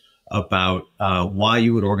instincts about why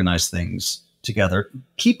you would organize things together.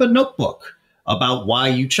 Keep a notebook about why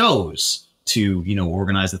you chose to,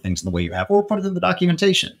 organize the things in the way you have, or put it in the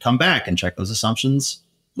documentation. Come back and check those assumptions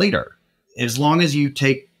later. As long as you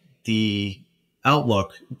take the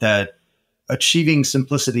outlook that achieving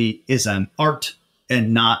simplicity is an art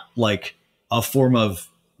and not like a form of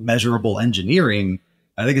measurable engineering,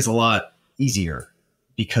 I think it's a lot easier,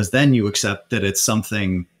 because then you accept that it's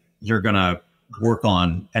something you're going to work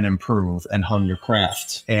on and improve and hone your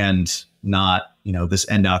craft, and not, this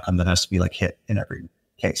end outcome that has to be like hit in every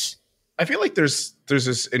case. I feel like there's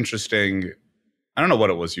this interesting, I don't know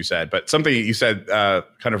what it was you said, but something you said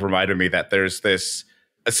kind of reminded me that there's this,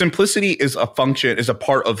 simplicity is a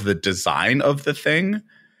part of the design of the thing.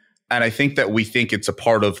 And I think that we think it's a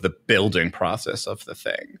part of the building process of the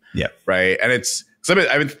thing. Yeah. Right. And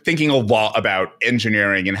I've been thinking a lot about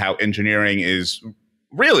engineering and how engineering is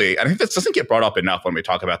really, and I think this doesn't get brought up enough when we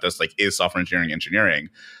talk about this, like, is software engineering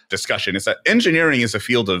discussion, is that engineering is a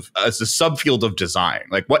subfield of design.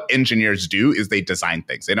 Like, what engineers do is they design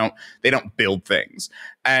things. They don't build things.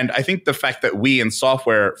 And I think the fact that we in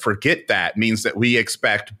software forget that means that we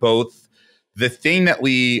expect both the thing that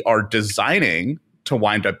we are designing to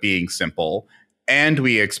wind up being simple, and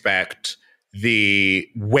we expect the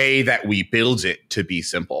way that we build it to be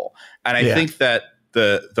simple. And I think that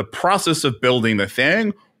the process of building the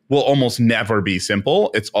thing will almost never be simple.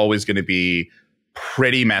 It's always going to be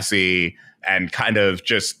pretty messy and kind of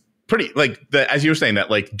just pretty, like, as you were saying, that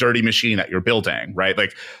like dirty machine that you're building, right?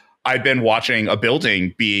 Like, I've been watching a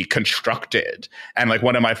building be constructed, and like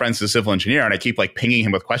one of my friends is a civil engineer, and I keep like pinging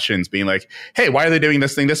him with questions being like, hey, why are they doing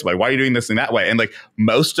this thing this way? Why are you doing this thing that way? And like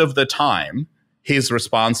most of the time his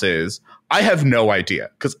response is, I have no idea,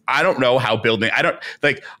 because I don't know how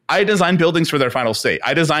I design buildings for their final state.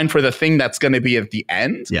 I design for the thing that's going to be at the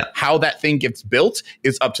end. Yeah. How that thing gets built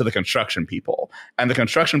is up to the construction people. And the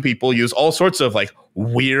construction people use all sorts of like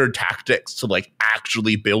weird tactics to like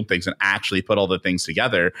actually build things and actually put all the things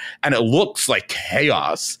together. And it looks like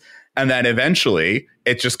chaos. And then eventually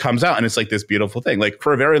it just comes out and it's like this beautiful thing. Like,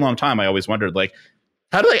 for a very long time, I always wondered, like,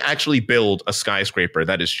 how do they actually build a skyscraper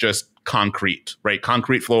that is just concrete, right?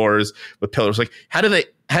 Concrete floors with pillars. Like, how do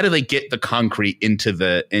they get the concrete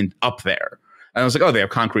up there? And I was like, oh, they have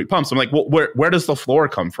concrete pumps. I'm like, well, where does the floor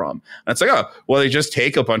come from? And it's like, oh, well, they just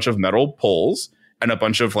take a bunch of metal poles and a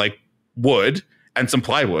bunch of like wood and some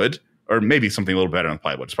plywood, or maybe something a little better than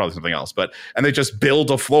plywood. It's probably something else. And they just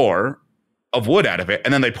build a floor of wood out of it,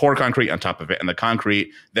 and then they pour concrete on top of it, and the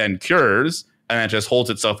concrete then cures. and it just holds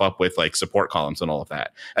itself up with like support columns and all of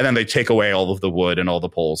that. And then they take away all of the wood and all the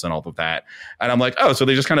poles and all of that. And I'm like, oh, so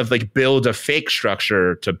they just kind of like build a fake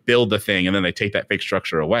structure to build the thing, and then they take that fake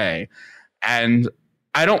structure away. And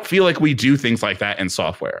I don't feel like we do things like that in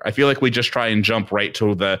software. I feel like we just try and jump right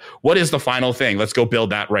to what is the final thing? Let's go build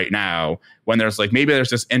that right now. When there's like, maybe there's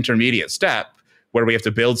this intermediate step where we have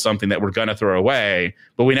to build something that we're going to throw away,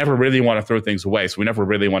 but we never really want to throw things away. So we never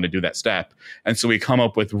really want to do that step. And so we come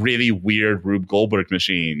up with really weird Rube Goldberg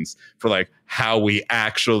machines for like how we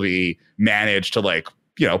actually manage to like,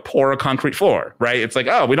 pour a concrete floor, right? It's like,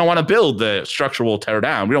 oh, we don't want to build the structure we'll tear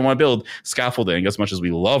down. We don't want to build scaffolding as much as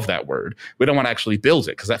we love that word. We don't want to actually build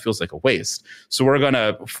it because that feels like a waste. So we're going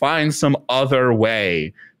to find some other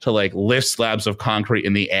way to like lift slabs of concrete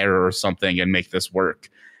in the air or something and make this work.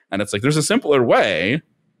 And it's like, there's a simpler way,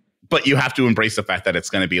 but you have to embrace the fact that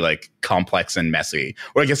it's going to be like complex and messy.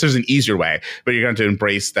 Or I guess there's an easier way, but you're going to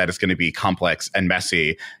embrace that it's going to be complex and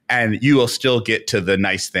messy, and you will still get to the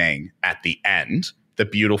nice thing at the end, the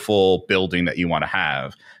beautiful building that you want to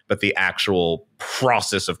have. But the actual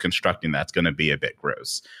process of constructing that's going to be a bit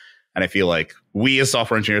gross. And I feel like we as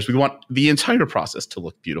software engineers, we want the entire process to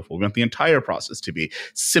look beautiful. We want the entire process to be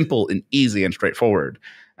simple and easy and straightforward.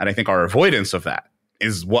 And I think our avoidance of that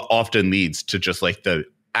is what often leads to just like the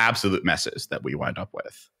absolute messes that we wind up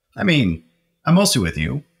with. I mean, I'm mostly with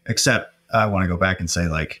you, except I want to go back and say,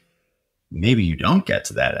 like, maybe you don't get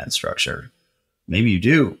to that end structure. Maybe you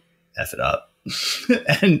do F it up.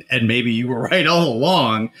 and maybe you were right all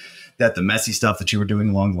along that the messy stuff that you were doing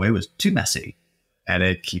along the way was too messy, and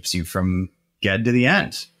it keeps you from getting to the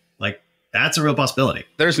end. Like, that's a real possibility.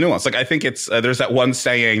 There's nuance. Like, I think it's there's that one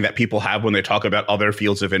saying that people have when they talk about other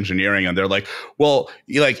fields of engineering, and they're like, well,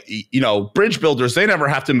 bridge builders, they never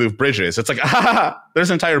have to move bridges. It's like,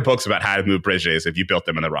 there's entire books about how to move bridges if you built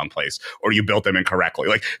them in the wrong place or you built them incorrectly.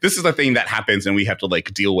 Like, this is the thing that happens and we have to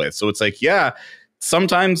like deal with. So it's like, yeah,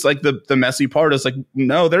 sometimes like the messy part is like,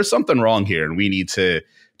 no, there's something wrong here and we need to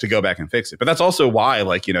go back and fix it. But that's also why,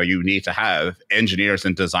 like, you need to have engineers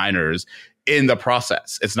and designers in the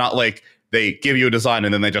process. It's not like they give you a design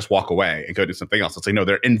and then they just walk away and go do something else. It's like, no,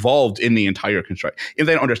 they're involved in the entire construction. If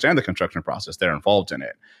they don't understand the construction process, they're involved in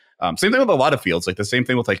it. Same thing with a lot of fields, like the same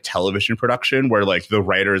thing with like television production, where like the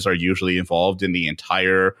writers are usually involved in the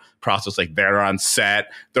entire process. Like, they're on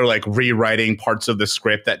set, they're like rewriting parts of the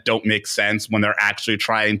script that don't make sense when they're actually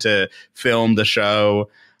trying to film the show.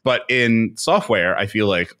 But in software, I feel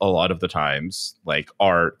like a lot of the times, like,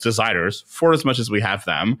 our designers, for as much as we have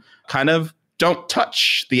them, kind of don't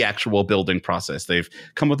touch the actual building process. They've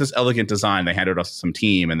come with this elegant design, they hand it off to some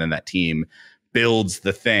team, and then that team builds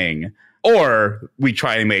the thing. Or we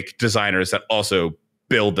try and make designers that also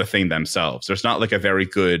build the thing themselves. There's not like a very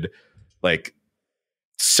good like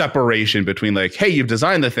separation between like, hey, you've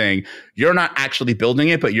designed the thing, you're not actually building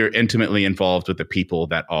it, but you're intimately involved with the people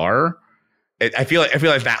that are. I feel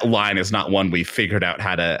like that line is not one we figured out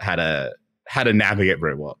how to navigate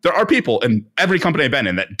very well. There are people in every company I've been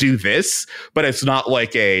in that do this, but it's not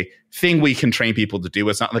like a thing we can train people to do.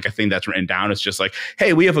 It's not like a thing that's written down. It's just like,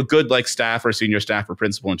 hey, we have a good like staff or senior staff or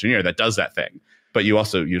principal engineer that does that thing. But you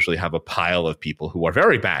also usually have a pile of people who are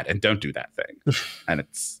very bad and don't do that thing. And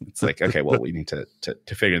it's like, okay, well, we need to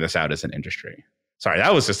figure this out as an industry. Sorry,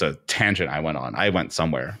 that was just a tangent I went on. I went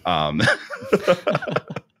somewhere.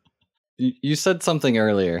 You said something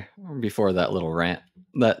earlier before that little rant,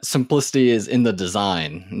 that simplicity is in the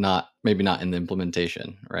design, maybe not in the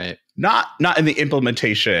implementation, right? Not in the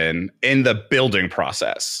implementation, in the building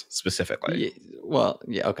process specifically.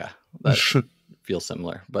 Yeah, okay. That feels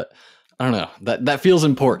similar, but I don't know. That feels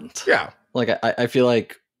important. Yeah. Like, I feel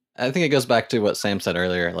like, I think it goes back to what Sam said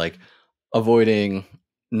earlier, like avoiding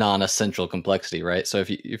non-essential complexity, right? So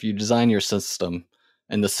if you design your system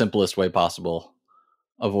in the simplest way possible,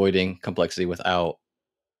 avoiding complexity without,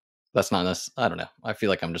 that's not I don't know. I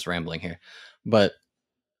feel like I'm just rambling here, but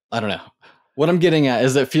I don't know. What I'm getting at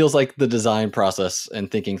is it feels like the design process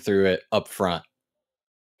and thinking through it up front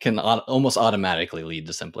can almost automatically lead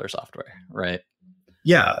to simpler software, right?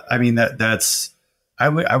 Yeah. I mean, that's, I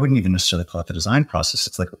wouldn't even necessarily call it the design process.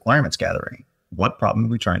 It's like requirements gathering. What problem are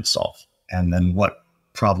we trying to solve? And then what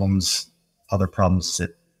other problems is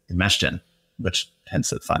it enmeshed in, which tends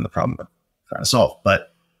to find the problem we're trying to solve. But,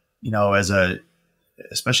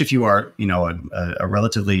 especially if you are, a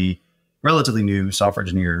relatively new software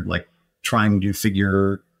engineer, like trying to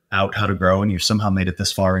figure out how to grow, and you've somehow made it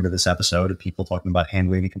this far into this episode of people talking about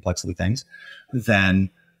hand-wavy complexity things, then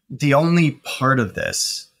the only part of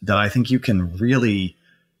this that I think you can really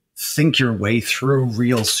think your way through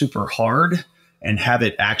real super hard and have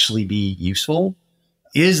it actually be useful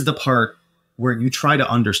is the part where you try to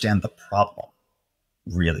understand the problem.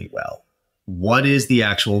 really well. What is the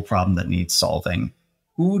actual problem that needs solving?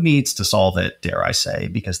 Who needs to solve it, dare I say,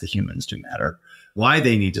 because the humans do matter. Why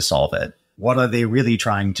they need to solve it. What are they really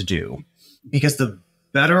trying to do? Because the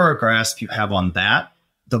better a grasp you have on that,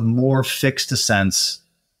 the more fixed a sense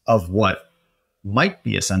of what might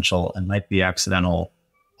be essential and might be accidental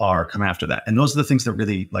are come after that. And those are the things that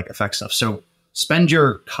really like affect stuff. So spend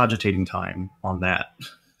your cogitating time on that.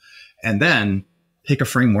 And then pick a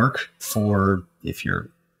framework for if you're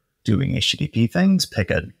doing HTTP things, pick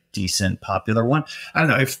a decent popular one. I don't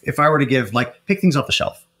know, if I were to give, like, pick things off the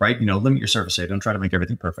shelf, right? You know, limit your service area. Don't try to make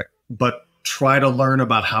everything perfect, but try to learn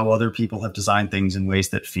about how other people have designed things in ways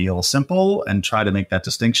that feel simple, and try to make that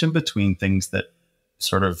distinction between things that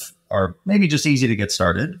sort of are maybe just easy to get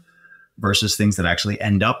started versus things that actually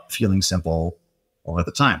end up feeling simple over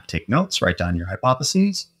the time. Take notes, write down your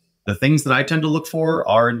hypotheses. The things that I tend to look for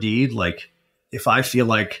are indeed, like, if I feel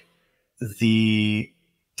like the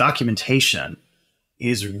documentation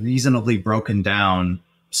is reasonably broken down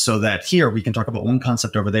so that here we can talk about one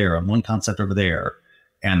concept over there and one concept over there,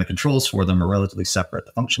 and the controls for them are relatively separate,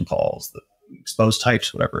 the function calls, the exposed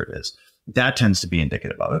types, whatever it is, that tends to be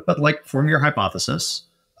indicative of it. But like, form your hypothesis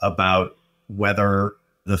about whether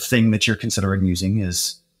the thing that you're considering using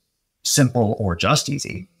is simple or just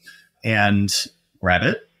easy, and grab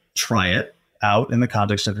it, try it out in the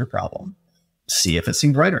context of your problem, see if it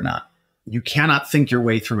seemed right or not. You cannot think your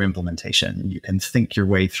way through implementation. You can think your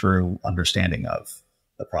way through understanding of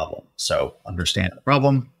the problem. So understand the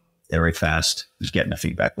problem, iterate fast, just get in a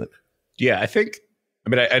feedback loop. Yeah, I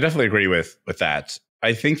definitely agree with that.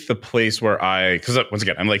 I think the place where because once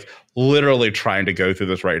again, I'm like literally trying to go through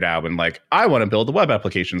this right now, and like, I want to build a web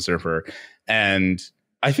application server. And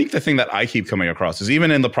I think the thing that I keep coming across is,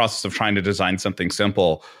 even in the process of trying to design something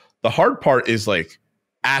simple, the hard part is like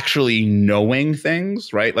actually knowing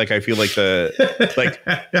things, right? Like, I feel like like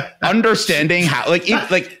understanding how,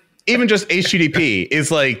 even just HTTP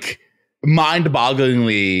is like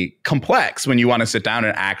mind-bogglingly complex when you want to sit down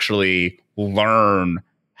and actually learn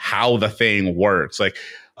how the thing works. Like,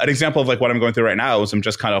 an example of like what I'm going through right now is I'm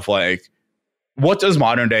just kind of like, what does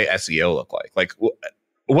modern day SEO look like? Like,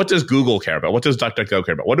 what does Google care about? What does DuckDuckGo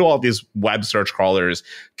care about? What do all these web search crawlers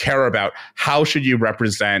care about? How should you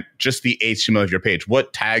represent just the HTML of your page?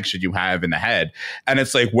 What tags should you have in the head? And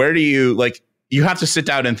it's like, where do you, like, you have to sit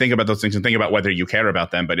down and think about those things and think about whether you care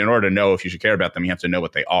about them. But in order to know if you should care about them, you have to know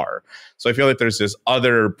what they are. So I feel like there's this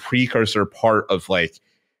other precursor part of, like,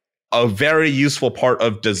 a very useful part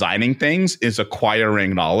of designing things is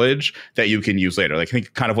acquiring knowledge that you can use later. Like, I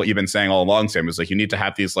think kind of what you've been saying all along, Sam, is like, you need to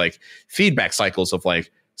have these like feedback cycles of like,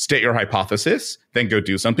 state your hypothesis, then go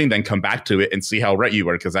do something, then come back to it and see how right you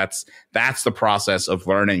were. Because that's the process of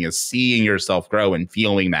learning, is seeing yourself grow and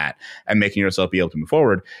feeling that and making yourself be able to move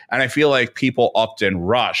forward. And I feel like people often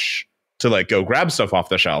rush to like go grab stuff off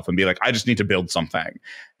the shelf and be like, I just need to build something.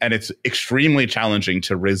 And it's extremely challenging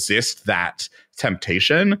to resist that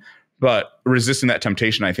temptation. But resisting that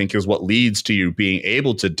temptation, I think, is what leads to you being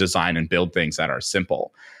able to design and build things that are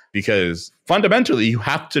simple. Because fundamentally, you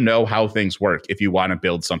have to know how things work if you want to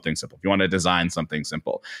build something simple, if you want to design something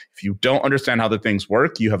simple. If you don't understand how the things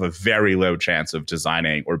work, you have a very low chance of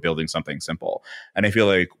designing or building something simple. And I feel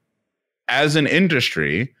like as an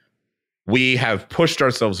industry, we have pushed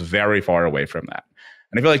ourselves very far away from that.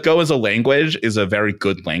 And I feel like Go as a language is a very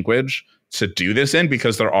good language to do this in,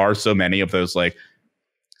 because there are so many of those like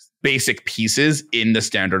basic pieces in the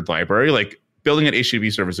standard library. Like, building an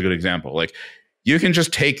HTTP server is a good example. Like, you can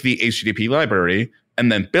just take the HTTP library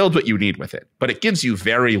and then build what you need with it, but it gives you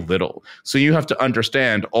very little. So you have to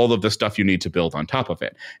understand all of the stuff you need to build on top of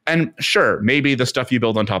it. And sure, maybe the stuff you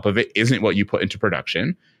build on top of it isn't what you put into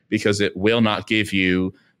production, because it will not give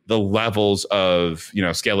you the levels of, you know,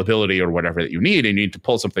 scalability or whatever that you need, and you need to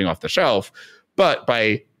pull something off the shelf. But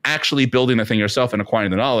by actually building the thing yourself and acquiring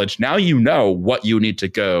the knowledge, now you know what you need to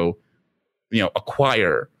go, you know,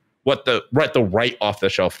 acquire, what the right off the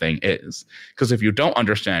shelf thing is. Because if you don't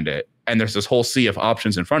understand it and there's this whole sea of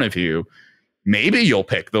options in front of you, maybe you'll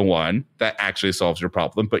pick the one that actually solves your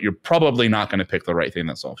problem, but you're probably not going to pick the right thing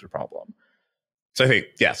that solves your problem. So I think,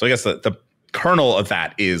 yeah, so I guess the kernel of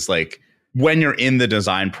that is like, when you're in the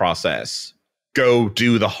design process, go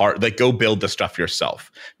do the hard, like, go build the stuff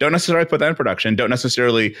yourself. Don't necessarily put that in production. Don't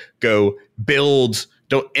necessarily go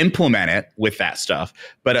don't implement it with that stuff,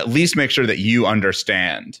 but at least make sure that you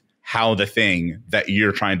understand how the thing that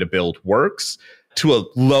you're trying to build works to a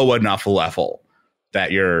low enough level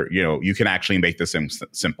that you can actually make this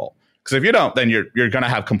simple. Because if you don't, then you're going to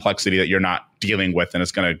have complexity that you're not dealing with, and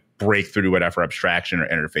it's going to break through whatever abstraction or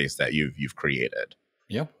interface that you've created.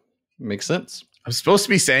 Yeah, makes sense. I'm supposed to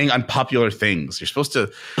be saying unpopular things. You're supposed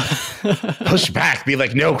to push back, be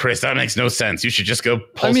like, no, Kris, that makes no sense. You should just go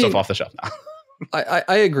pull stuff off the shelf now.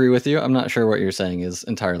 I agree with you. I'm not sure what you're saying is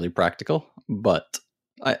entirely practical, but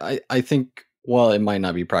I think while it might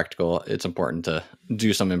not be practical, it's important to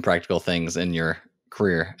do some impractical things in your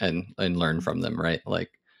career and learn from them, right? Like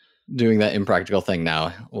doing that impractical thing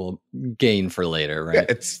now will gain for later, right? Yeah,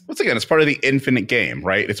 it's part of the infinite game,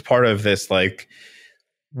 right? It's part of this, like,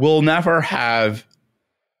 we'll never have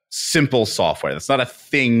simple software. That's not a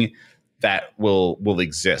thing that will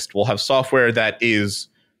exist. We'll have software that is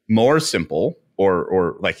more simple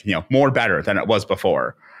or like, more better than it was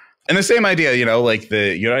before. And the same idea, like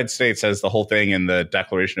the United States has the whole thing in the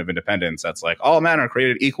Declaration of Independence that's like all men are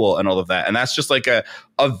created equal and all of that. And that's just like a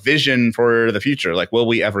vision for the future. Like, will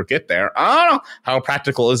we ever get there? I don't know. How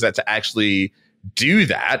practical is that to actually do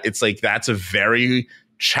that? It's like that's a very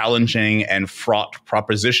challenging and fraught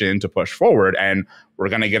proposition to push forward. And we're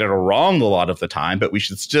going to get it wrong a lot of the time, but we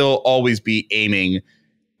should still always be aiming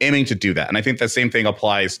to do that. And I think the same thing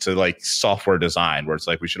applies to like software design, where it's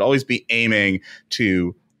like we should always be aiming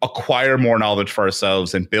to acquire more knowledge for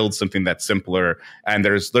ourselves and build something that's simpler. And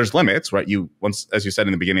there's limits, right? As you said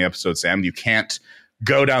in the beginning of the episode, Sam, you can't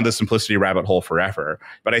go down the simplicity rabbit hole forever.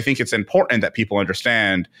 But I think it's important that people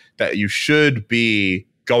understand that you should be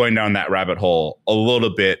going down that rabbit hole a little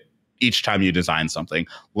bit each time you design something,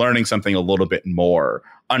 learning something a little bit more,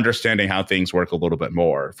 understanding how things work a little bit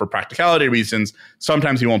more. For practicality reasons,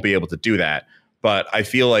 sometimes you won't be able to do that. But I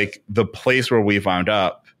feel like the place where we've wound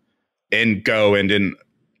up in Go and in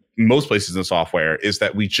most places in software is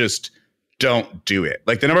that we just don't do it.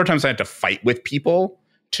 Like the number of times I had to fight with people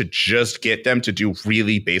to just get them to do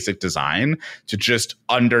really basic design, to just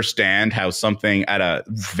understand how something at a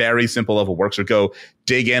very simple level works, or go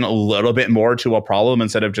dig in a little bit more to a problem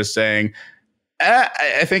instead of just saying,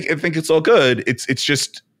 I think it's all good.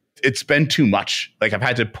 It's been too much. Like I've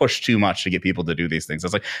had to push too much to get people to do these things.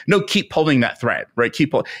 It's like, no, keep pulling that thread, right?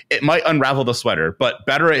 It might unravel the sweater, but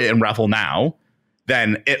better it unravel now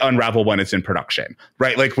than it unravel when it's in production,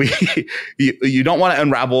 right? Like you don't want to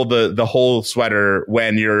unravel the whole sweater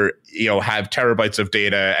when you're, have terabytes of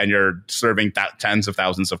data and you're serving tens of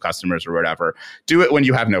thousands of customers or whatever. Do it when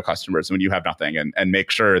you have no customers, when you have nothing, and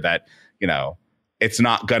make sure that, it's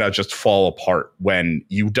not gonna just fall apart when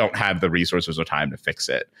you don't have the resources or time to fix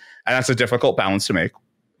it. And that's a difficult balance to make.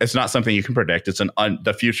 It's not something you can predict. It's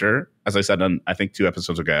the future, as I said, I think 2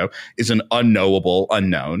 episodes ago, is an unknowable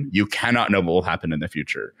unknown. You cannot know what will happen in the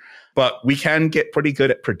future, but we can get pretty good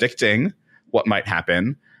at predicting what might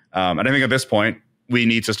happen. And I think at this point, we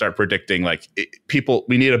need to start predicting,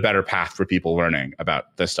 we need a better path for people learning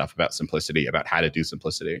about this stuff, about simplicity, about how to do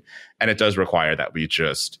simplicity. And it does require that we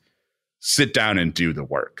just sit down and do the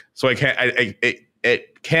work. So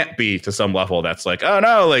it can't be to some level that's like, oh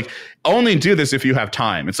no, like only do this if you have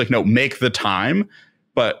time. It's like, no, make the time,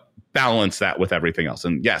 but balance that with everything else.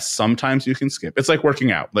 And yes, sometimes you can skip. It's like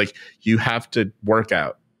working out. Like you have to work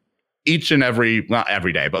out not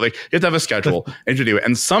every day, but like you have to have a schedule and to do it.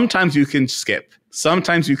 And sometimes you can skip,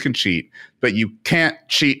 sometimes you can cheat, but you can't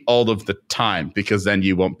cheat all of the time because then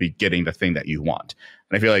you won't be getting the thing that you want.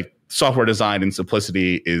 And I feel like software design and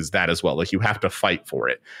simplicity is that as well. Like you have to fight for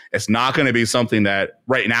it. It's not going to be something that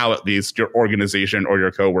right now, at least your organization or your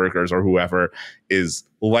coworkers or whoever is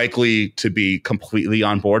likely to be completely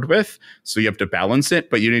on board with. So you have to balance it,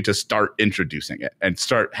 but you need to start introducing it and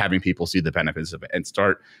start having people see the benefits of it and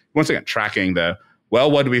start, once again, tracking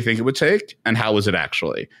what do we think it would take and how is it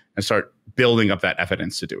actually, and start building up that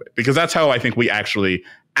evidence to do it. Because that's how I think we actually,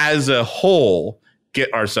 as a whole,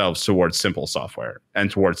 get ourselves towards simple software and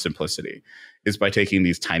towards simplicity, is by taking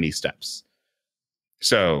these tiny steps.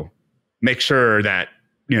 So make sure that,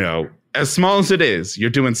 as small as it is, you're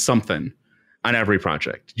doing something on every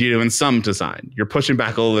project. You're doing some design. You're pushing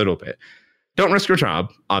back a little bit. Don't risk your job,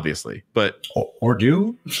 obviously, but or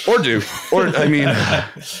do. Or I mean,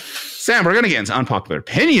 Sam, we're going to get into unpopular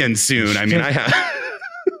opinions soon. I mean,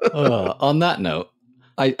 on that note,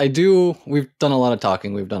 I do. We've done a lot of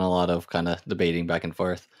talking. We've done a lot of kind of debating back and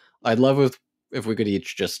forth. I'd love if we could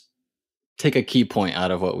each just take a key point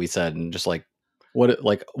out of what we said and just like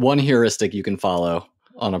one heuristic you can follow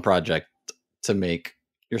on a project to make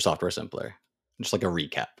your software simpler. Just like a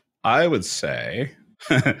recap. I would say,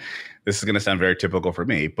 this is going to sound very typical for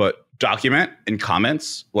me, but document in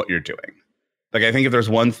comments what you're doing. Like, I think if there's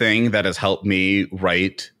one thing that has helped me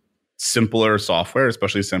write simpler software,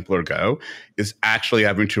 especially simpler Go, is actually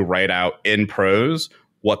having to write out in prose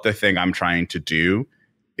what the thing I'm trying to do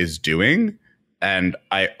is doing. And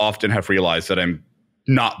I often have realized that I'm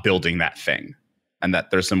not building that thing. and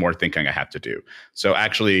that there's some more thinking I have to do. So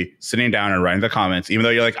actually sitting down and writing the comments, even though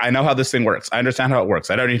you're like, I know how this thing works. I understand how it works.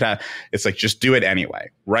 I don't need to, it's like, just do it anyway.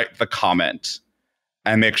 Write the comment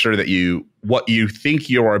and make sure that what you think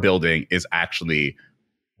you are building is actually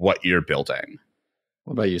what you're building.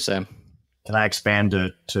 What about you, Sam? Can I expand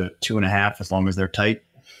to 2.5 as long as they're tight?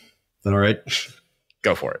 Is that all right?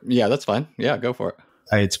 Go for it. Yeah, that's fine. Yeah, go for it.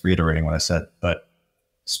 It's reiterating what I said, but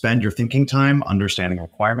spend your thinking time understanding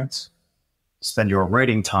requirements. Spend your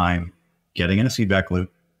writing time getting in a feedback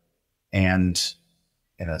loop and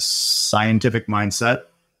in a scientific mindset,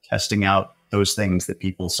 testing out those things that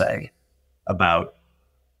people say about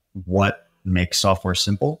what makes software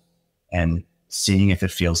simple and seeing if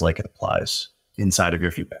it feels like it applies inside of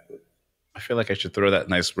your feedback loop. I feel like I should throw that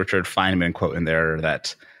nice Richard Feynman quote in there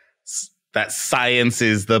that science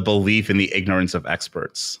is the belief in the ignorance of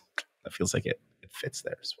experts. That feels like it fits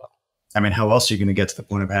there as well. I mean, how else are you going to get to the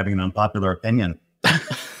point of having an unpopular opinion?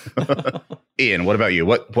 Ian, what about you?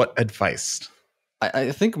 What advice?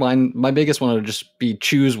 I think my biggest one would just be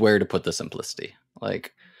choose where to put the simplicity.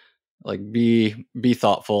 Like be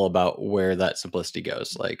thoughtful about where that simplicity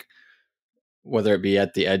goes. Like whether it be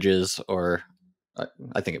at the edges or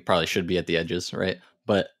I think it probably should be at the edges, right?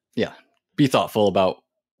 But yeah, be thoughtful about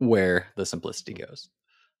where the simplicity goes.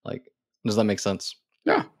 Like, does that make sense?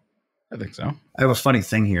 Yeah, I think so. I have a funny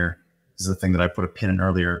thing here. This is the thing that I put a pin in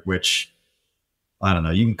earlier, which I don't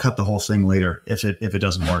know. You can cut the whole thing later if it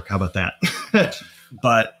doesn't work. How about that?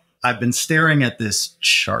 But I've been staring at this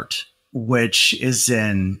chart, which is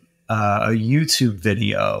in a YouTube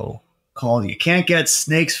video called "You Can't Get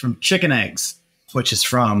Snakes from Chicken Eggs," which is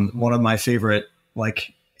from one of my favorite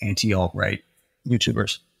like anti-alt-right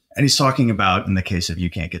YouTubers. And he's talking about, in the case of "You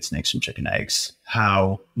Can't Get Snakes from Chicken Eggs,"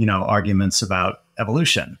 how, arguments about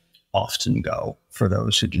evolution often go for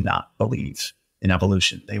those who do not believe in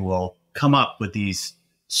evolution. They will come up with these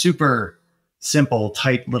super simple,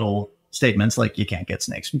 tight little statements like "you can't get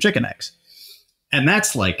snakes from chicken eggs." And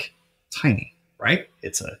that's like tiny, right?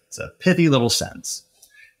 It's a pithy little sentence.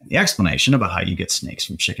 The explanation about how you get snakes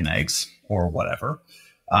from chicken eggs or whatever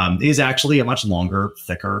is actually a much longer,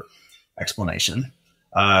 thicker explanation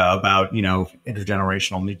about,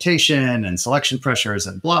 intergenerational mutation and selection pressures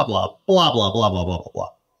and blah, blah, blah, blah, blah, blah, blah, blah, blah.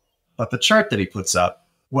 But the chart that he puts up,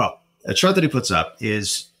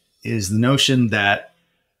 is the notion that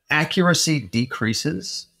accuracy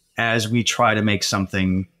decreases as we try to make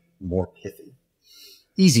something more pithy,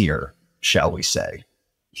 easier, shall we say.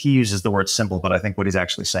 He uses the word simple, but I think what he's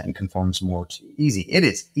actually saying conforms more to easy. It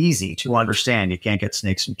is easy to understand you can't get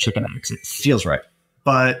snakes from chicken eggs. It feels right.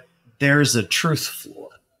 But there's a truth floor.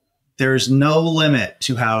 There's no limit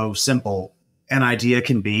to how simple an idea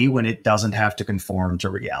can be when it doesn't have to conform to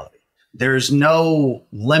reality. There's no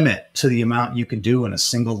limit to the amount you can do in a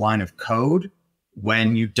single line of code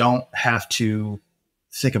when you don't have to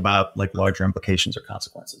think about like larger implications or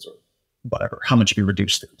consequences or whatever. How much you can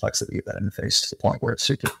reduce the complexity of that interface to the point where it's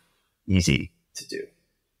super easy to do.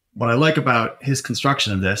 What I like about his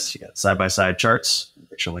construction of this, you got side-by-side charts,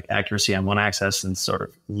 which are like accuracy on one axis and sort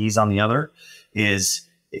of ease on the other, is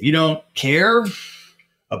if you don't care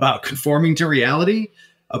about conforming to reality,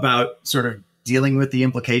 about sort of dealing with the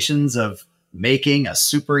implications of making a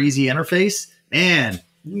super easy interface, man,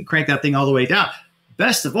 you can crank that thing all the way down.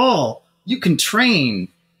 Best of all, you can train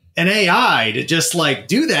an AI to just like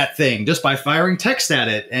do that thing just by firing text at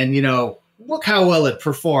it. And, look how well it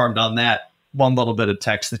performed on that one little bit of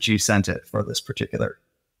text that you sent it for this particular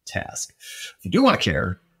task. If you do want to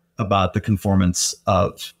care about the conformance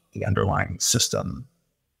of the underlying system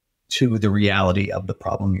to the reality of the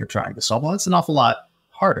problem you're trying to solve, well, it's an awful lot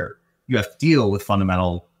harder. You have to deal with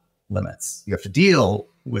fundamental limits. You have to deal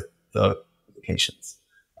with the implications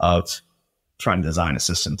of trying to design a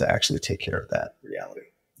system to actually take care of that reality.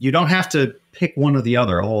 You don't have to pick one or the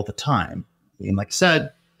other all the time. And like I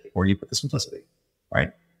said, or you put the simplicity,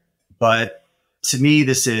 right? But to me,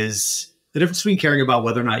 this is the difference between caring about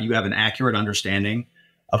whether or not you have an accurate understanding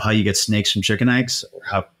of how you get snakes from chicken eggs or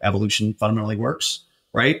how evolution fundamentally works,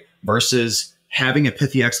 right? Versus having a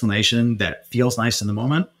pithy explanation that feels nice in the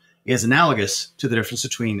moment is analogous to the difference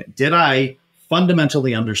between, did I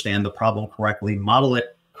fundamentally understand the problem correctly, model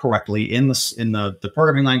it correctly in the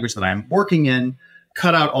programming language that I'm working in,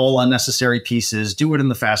 cut out all unnecessary pieces, do it in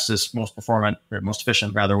the fastest, most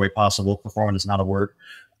efficient way possible. Performant is not a word.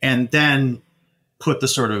 And then put the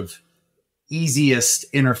sort of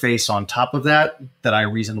easiest interface on top of that I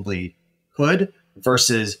reasonably could,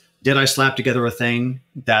 versus did I slap together a thing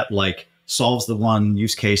that like solves the one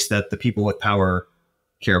use case that the people with power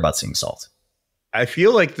care about seeing solved? I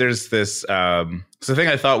feel like there's this it's the thing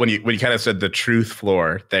I thought when you kind of said the truth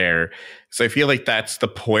floor there. So I feel like that's the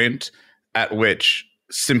point at which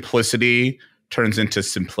simplicity turns into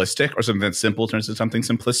simplistic, or something that's simple turns into something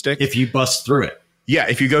simplistic. If you bust through it. Yeah,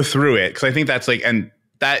 if you go through it. Because I think that's like, and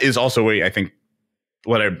that is also where I think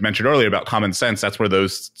what I mentioned earlier about common sense, that's where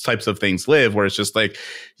those types of things live, where it's just like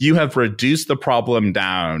you have reduced the problem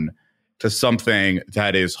down to something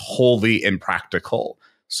that is wholly impractical.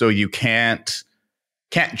 So you can't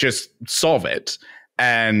just solve it.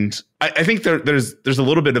 And I think there's a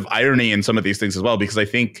little bit of irony in some of these things as well, because I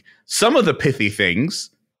think some of the pithy things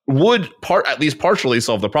would at least partially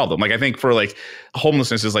solve the problem. Like I think for like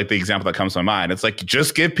homelessness is like the example that comes to my mind. It's like,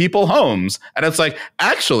 just give people homes. And it's like,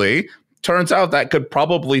 actually, turns out that could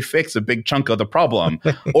probably fix a big chunk of the problem.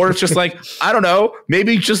 Or it's just like, I don't know,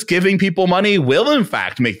 maybe just giving people money will in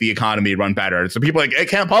fact make the economy run better. So people are like, it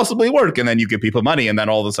can't possibly work. And then you give people money and then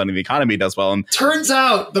all of a sudden the economy does well. And turns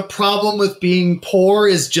out the problem with being poor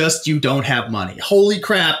is just you don't have money. Holy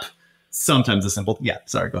crap. Sometimes a simple. Yeah,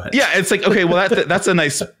 sorry, go ahead. Yeah, it's like, okay, well, that's a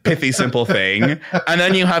nice, pithy, simple thing. And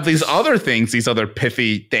then you have these other things, these other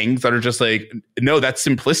pithy things that are just like, no, that's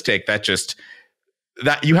simplistic.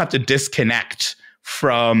 That you have to disconnect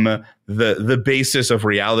from the basis of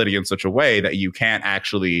reality in such a way that you can't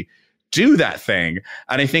actually do that thing.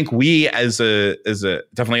 And I think we as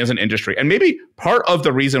definitely as an industry, and maybe part of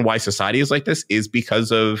the reason why society is like this is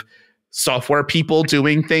because of software people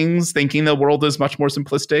doing things, thinking the world is much more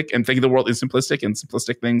simplistic and thinking the world is simplistic and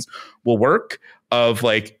simplistic things will work. Of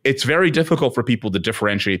like, it's very difficult for people to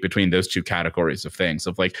differentiate between those two categories of things,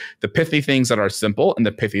 of like the pithy things that are simple and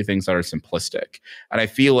the pithy things that are simplistic. And I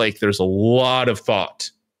feel like there's a lot of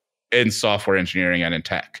thought in software engineering and in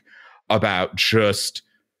tech about just,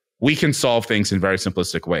 we can solve things in very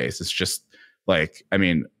simplistic ways. It's just like, I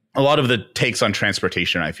mean, a lot of the takes on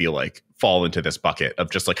transportation, I feel like, fall into this bucket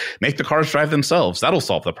of just like, make the cars drive themselves. That'll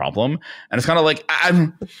solve the problem. And it's kind of like,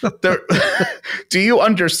 do you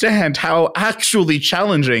understand how actually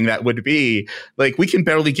challenging that would be? Like, we can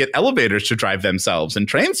barely get elevators to drive themselves and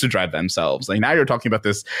trains to drive themselves. Like, now you're talking about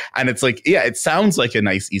this, and it's like, yeah, it sounds like a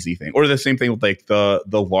nice, easy thing. Or the same thing with like the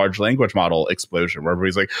large language model explosion, where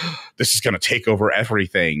everybody's like, this is going to take over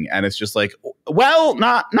everything. And it's just like, well,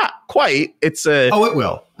 not quite. It's oh, it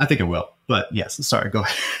will. I think it will. But yes, sorry, go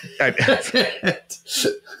ahead.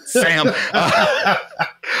 Sam.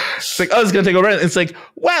 It's like, oh, it's going to take over. It's like,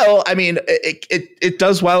 well, I mean, it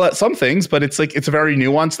does well at some things, but it's like, it's a very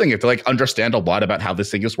nuanced thing. You have to like understand a lot about how this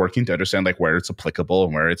thing is working to understand like where it's applicable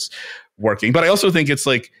and where it's working. But I also think it's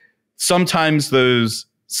like, sometimes those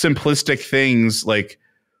simplistic things like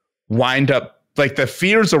wind up, like the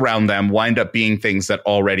fears around them wind up being things that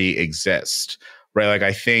already exist, right? Like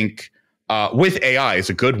I think with AI is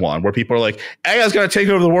a good one, where people are like, AI is going to take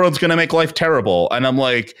over the world, it's going to make life terrible. And I'm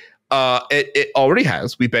like, it already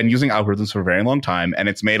has. We've been using algorithms for a very long time, and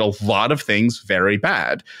it's made a lot of things very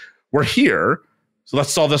bad. We're here, so let's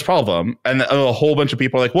solve this problem. And a whole bunch of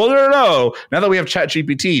people are like, well, no. Now that we have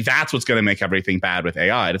ChatGPT, that's what's going to make everything bad with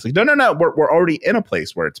AI. And it's like, no. We're already in a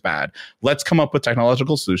place where it's bad. Let's come up with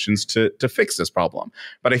technological solutions to fix this problem.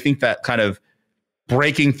 But I think that kind of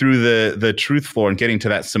breaking through the truth floor and getting to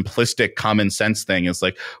that simplistic common sense thing is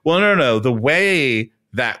like, well, no. The way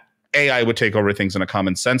that AI would take over things in a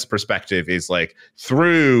common sense perspective is like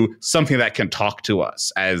through something that can talk to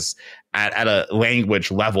us as at a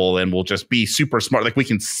language level and will just be super smart. Like we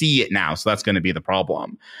can see it now. So that's going to be the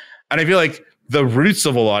problem. And I feel like the roots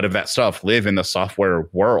of a lot of that stuff live in the software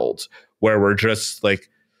world, where we're just like,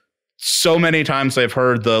 so many times I've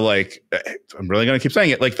heard the like, I'm really going to keep saying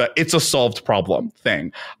it, like the it's a solved problem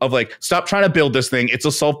thing of like, stop trying to build this thing. It's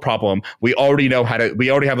a solved problem. We already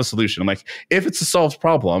have a solution. I'm like, if it's a solved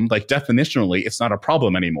problem, like definitionally, it's not a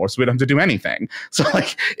problem anymore. So we don't have to do anything. So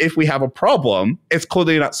like, if we have a problem, it's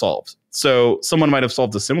clearly not solved. So someone might have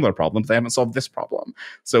solved a similar problem, but they haven't solved this problem.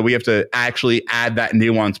 So we have to actually add that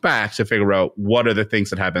nuance back to figure out what are the things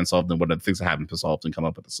that have been solved and what are the things that haven't been solved, and come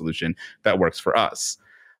up with a solution that works for us.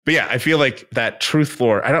 But yeah, I feel like that truth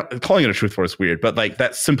floor, calling it a truth floor is weird, but like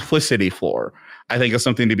that simplicity floor, I think is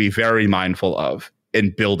something to be very mindful of in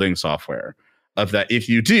building software. Of that, if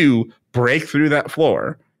you do break through that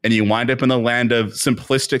floor and you wind up in the land of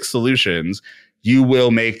simplistic solutions, you will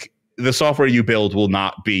make the software you build will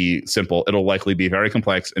not be simple. It'll likely be very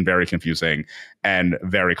complex and very confusing and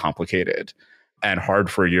very complicated and hard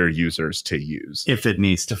for your users to use. If it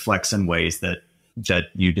needs to flex in ways that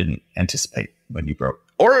you didn't anticipate when you broke.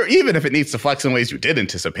 Or even if it needs to flex in ways you did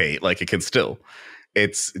anticipate, like it can still,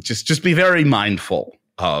 it's just be very mindful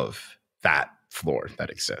of that floor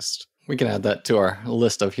that exists. We can add that to our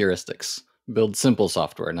list of heuristics. Build simple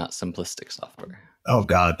software, not simplistic software. Oh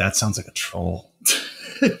God, that sounds like a troll.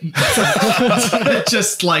 It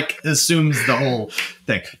just like assumes the whole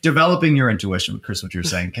thing. Developing your intuition, Kris, what you're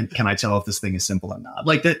saying. Can I tell if this thing is simple or not?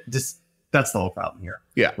 Like that's the whole problem here.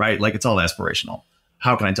 Yeah. Right? Like it's all aspirational.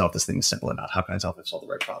 How can I tell if this thing is simple or not? How can I tell if I've solved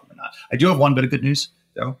the right problem or not? I do have one bit of good news,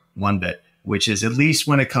 though. One bit, which is at least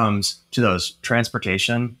when it comes to those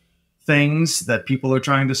transportation things that people are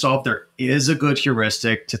trying to solve, there is a good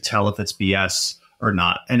heuristic to tell if it's BS or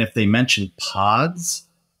not. And if they mention pods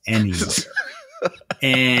anywhere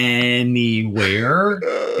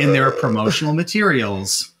in their promotional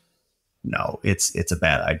materials, no, it's a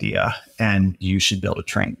bad idea. And you should build a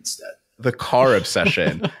train instead. The car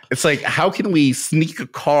obsession. It's like, how can we sneak a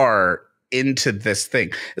car into this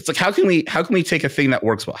thing? It's like, how can we take a thing that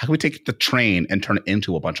works well? How can we take the train and turn it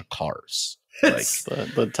into a bunch of cars? Like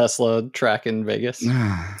the Tesla track in Vegas.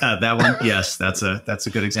 That one, yes, that's a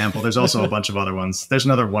good example. There's also a bunch of other ones. There's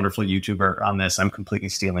another wonderful YouTuber on this. I'm completely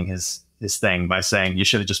stealing his thing by saying you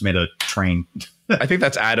should have just made a train. I think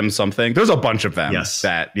that's Adam something. There's a bunch of them. Yes.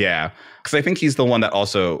 Because I think he's the one that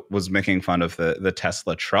also was making fun of the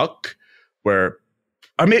Tesla truck, where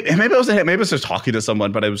maybe I was just talking to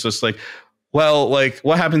someone, but I was just like, well, like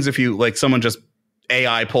what happens if you like someone just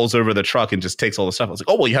AI pulls over the truck and just takes all the stuff. I was like,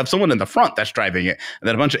 oh, well, you have someone in the front that's driving it, and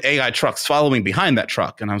then a bunch of AI trucks following behind that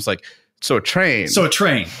truck. And I was like, so a train.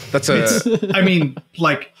 That's I mean,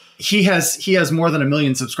 like he has more than 1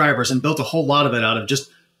 million subscribers and built a whole lot of it out of just,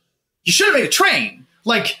 you should have made a train.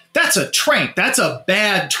 Like that's a train. That's a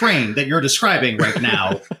bad train that you're describing right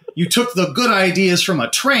now. You took the good ideas from a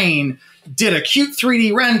train, did a cute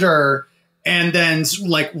 3D render, and then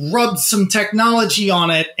like rubbed some technology on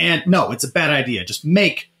it. And no, it's a bad idea. Just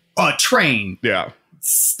make a train. Yeah.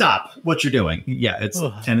 Stop what you're doing. Yeah.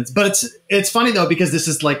 It's funny though, because this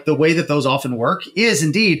is like the way that those often work is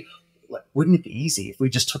indeed, like, wouldn't it be easy if we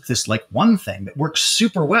just took this like one thing that works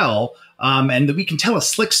super well and that we can tell a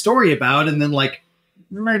slick story about, and then like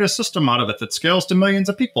made a system out of it that scales to millions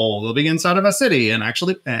of people living inside of a city, and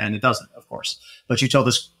it doesn't, of course. But you tell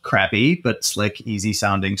this crappy but slick, easy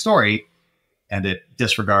sounding story, and it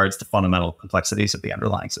disregards the fundamental complexities of the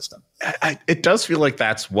underlying system. It does feel like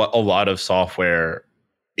that's what a lot of software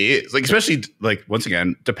is. Like, especially, like, once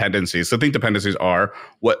again, dependencies. So I think dependencies are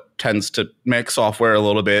what tends to make software a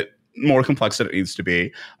little bit more complex than it needs to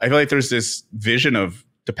be. I feel like there's this vision of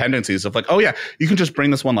dependencies of like, oh yeah, you can just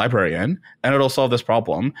bring this one library in and it'll solve this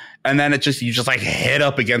problem. And then you just like hit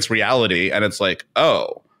up against reality, and it's like,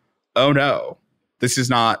 oh no, this is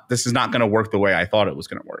not going to work the way I thought it was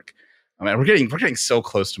going to work. I mean, we're getting so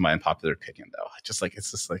close to my unpopular opinion, though. It's just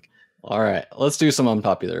like, all right, let's do some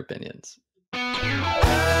unpopular opinions.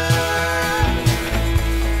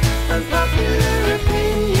 Unpopular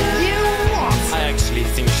opinion. I actually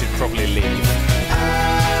think you should probably leave.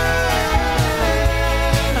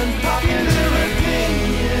 Unpopular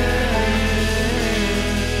opinion.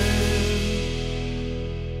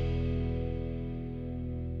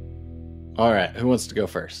 All right, who wants to go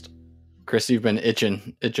first? Kris, you've been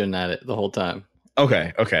itching at it the whole time.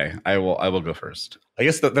 Okay. I will go first. I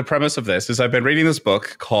guess the premise of this is I've been reading this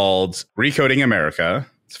book called Recoding America.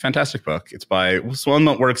 It's a fantastic book. It's by someone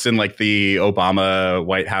that works in like the Obama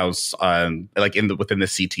White House, within the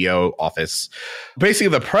CTO office. Basically,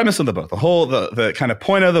 the premise of the book, the kind of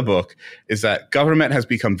point of the book is that government has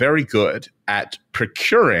become very good at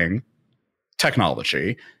procuring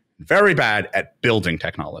technology, very bad at building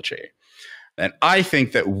technology. And I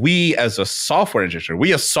think that we as software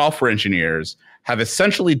engineers have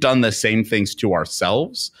essentially done the same things to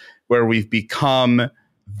ourselves, where we've become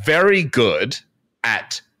very good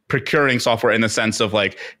at procuring software in the sense of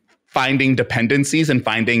like finding dependencies and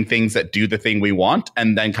finding things that do the thing we want,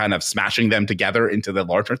 and then kind of smashing them together into the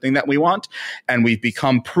larger thing that we want. And we've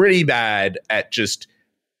become pretty bad at just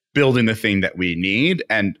building the thing that we need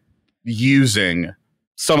and using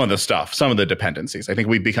some of the dependencies. I think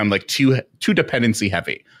we've become like too dependency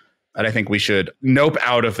heavy. And I think we should nope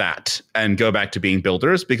out of that and go back to being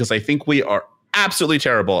builders, because I think we are absolutely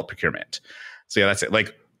terrible at procurement. So yeah, that's it.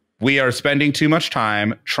 Like, we are spending too much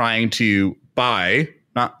time trying to buy,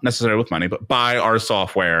 not necessarily with money, but buy our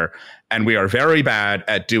software. And we are very bad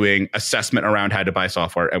at doing assessment around how to buy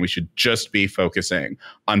software. And we should just be focusing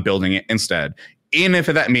on building it instead. Even if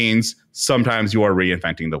that means sometimes you are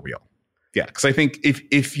reinventing the wheel. Yeah, because I think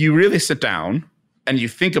if you really sit down and you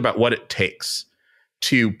think about what it takes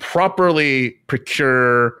to properly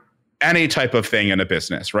procure any type of thing in a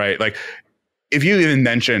business, right? Like, if you even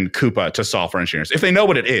mention Coupa to software engineers, if they know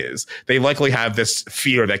what it is, they likely have this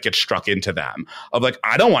fear that gets struck into them of like,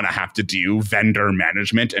 I don't want to have to do vendor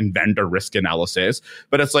management and vendor risk analysis.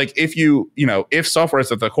 But it's like, if software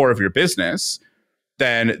is at the core of your business,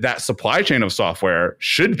 then that supply chain of software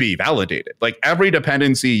should be validated. Like every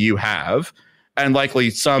dependency you have, and likely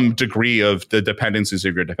some degree of the dependencies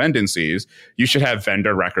of your dependencies, you should have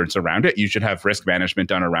vendor records around it. You should have risk management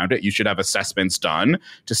done around it. You should have assessments done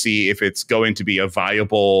to see if it's going to be a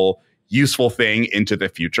viable, useful thing into the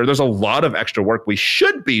future. There's a lot of extra work we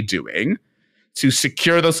should be doing to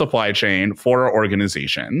secure the supply chain for our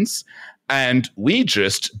organizations. And we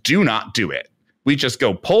just do not do it. We just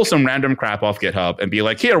go pull some random crap off GitHub and be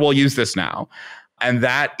like, here, we'll use this now. And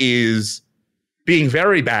that is being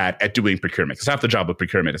very bad at doing procurement, because half the job of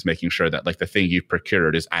procurement is making sure that like the thing you've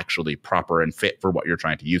procured is actually proper and fit for what you're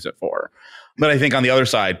trying to use it for. But I think on the other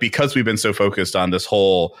side, because we've been so focused on this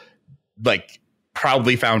whole like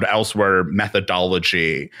proudly found elsewhere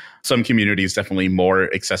methodology, some communities definitely more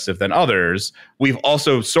excessive than others, we've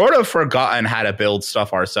also sort of forgotten how to build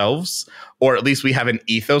stuff ourselves, or at least we have an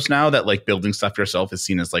ethos now that like building stuff yourself is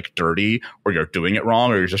seen as like dirty, or you're doing it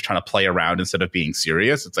wrong, or you're just trying to play around instead of being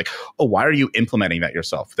serious. It's like, oh, why are you implementing that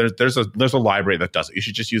yourself? There's a library that does it. You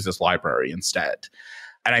should just use this library instead.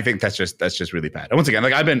 And I think that's just really bad. And once again,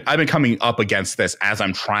 like I've been coming up against this as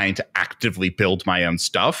I'm trying to actively build my own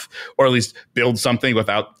stuff, or at least build something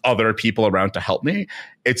without other people around to help me.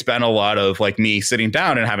 It's been a lot of like me sitting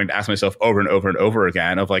down and having to ask myself over and over and over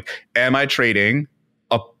again of like, am I trading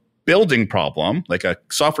a building problem, like a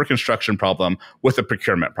software construction problem, with a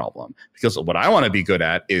procurement problem? Because what I want to be good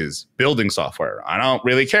at is building software. I don't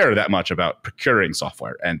really care that much about procuring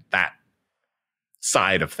software and that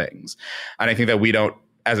side of things. And I think that we don't,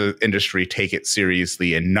 as an industry, take it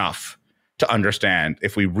seriously enough to understand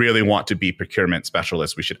if we really want to be procurement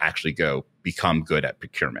specialists, we should actually go become good at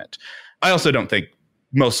procurement. I also don't think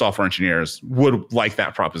most software engineers would like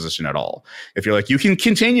that proposition at all. If you're like, you can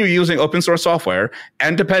continue using open source software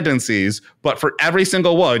and dependencies, but for every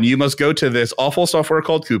single one, you must go to this awful software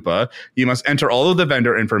called Coupa. You must enter all of the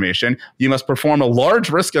vendor information. You must perform a large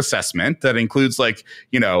risk assessment that includes like,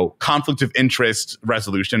 conflict of interest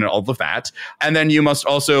resolution and all of that. And then you must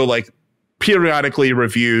also like periodically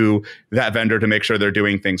review that vendor to make sure they're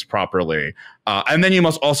doing things properly. And then you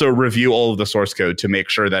must also review all of the source code to make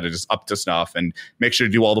sure that it is up to snuff and make sure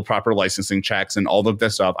to do all the proper licensing checks and all of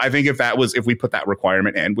this stuff. I think if we put that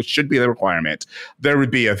requirement in, which should be the requirement, there would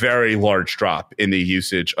be a very large drop in the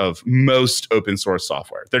usage of most open source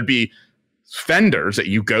software. There'd be vendors that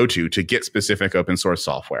you go to get specific open source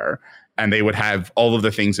software, and they would have all of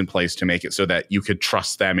the things in place to make it so that you could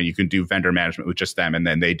trust them and you can do vendor management with just them, and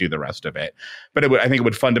then they do the rest of it. But I think it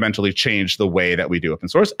would fundamentally change the way that we do open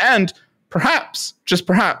source, and perhaps, just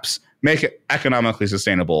perhaps, make it economically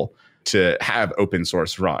sustainable to have open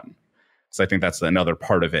source run. So I think that's another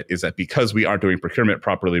part of it, is that because we aren't doing procurement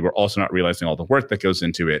properly, we're also not realizing all the work that goes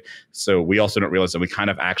into it. So we also don't realize that we kind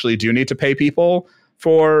of actually do need to pay people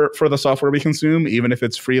for the software we consume, even if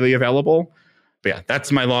it's freely available. But yeah,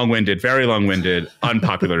 that's my very long-winded,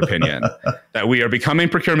 unpopular opinion, that we are becoming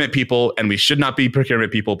procurement people, and we should not be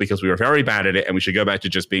procurement people because we are very bad at it, and we should go back to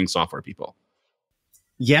just being software people.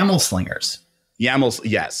 YAML slingers. YAMLs,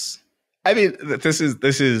 yes. I mean, there's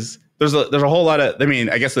a whole lot of,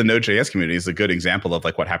 I guess the Node.js community is a good example of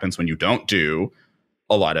like what happens when you don't do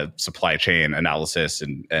a lot of supply chain analysis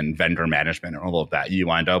and vendor management and all of that. You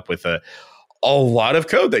wind up with a lot of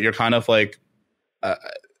code that you're kind of like,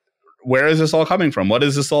 where is this all coming from? What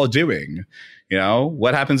is this all doing?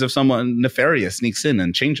 What happens if someone nefarious sneaks in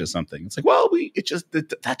and changes something? It's like, well,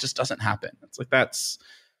 that just doesn't happen. It's like, that's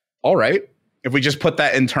all right. If we just put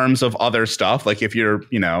that in terms of other stuff, like if you're,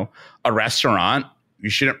 a restaurant,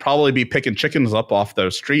 you shouldn't probably be picking chickens up off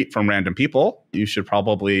the street from random people. You should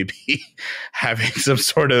probably be having some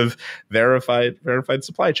sort of verified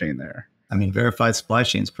supply chain there. Verified supply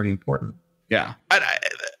chain is pretty important. Yeah.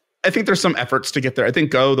 I think there's some efforts to get there. I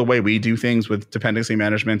think the way we do things with dependency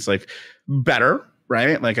management's like better,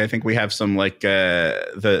 right? Like I think we have some like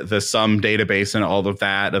the sum database and all of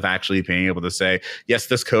that, of actually being able to say, yes,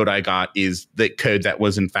 this code I got is the code that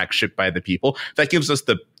was in fact shipped by the people. That gives us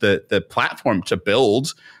the platform to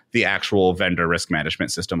build the actual vendor risk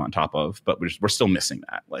management system on top of, but we're still missing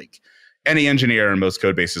that. Like any engineer in most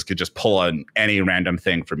code bases could just pull on any random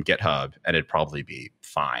thing from GitHub and it'd probably be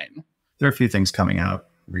fine. There are a few things coming out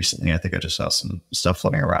recently. I think I just saw some stuff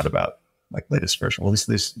floating around about like latest version. Well, at least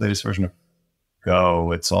this latest version of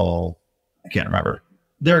Go. It's all, I can't remember.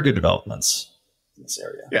 There are good developments in this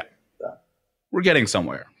area. Yeah. We're getting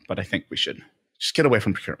somewhere, but I think we should just get away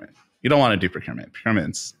from procurement. You don't want to do procurement.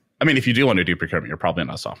 Procurement's I mean, if you do want to do procurement, you're probably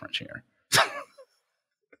not a software engineer.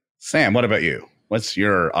 Sam, what about you? What's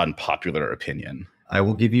your unpopular opinion? I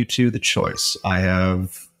will give you two the choice. I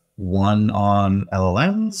have one on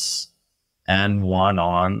LLMs and one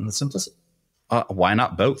on simplicity. Why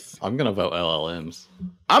not both? I'm gonna vote LLMs.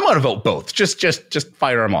 I'm going to vote both. Just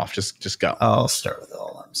fire them off. Just go. I'll start with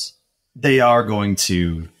LLMs. They are going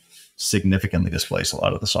to significantly displace a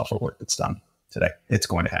lot of the software work that's done today. It's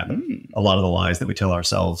going to happen. A lot of the lies that we tell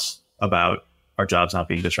ourselves about our jobs not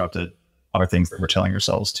being disrupted are things that we're telling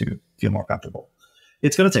ourselves to feel more comfortable.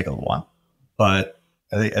 It's going to take a little while, but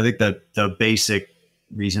I think that the basic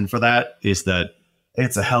reason for that is that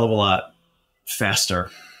it's a hell of a lot faster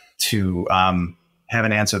to have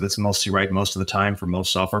an answer that's mostly right most of the time for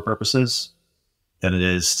most software purposes than it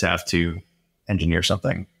is to have to engineer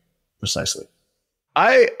something precisely.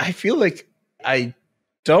 I feel like I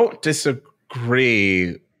don't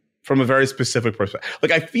disagree from a very specific perspective.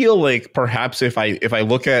 Like, I feel like perhaps if I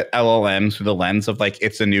look at LLMs through the lens of like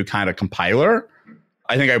it's a new kind of compiler,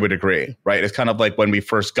 I think I would agree, right? It's kind of like when we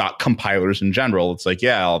first got compilers in general. It's like,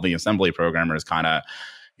 yeah, all the assembly programmers kind of,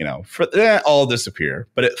 all disappear.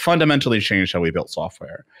 But it fundamentally changed how we built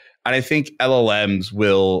software. And I think LLMs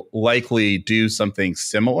will likely do something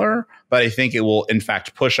similar, but I think it will, in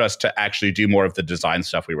fact, push us to actually do more of the design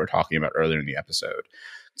stuff we were talking about earlier in the episode.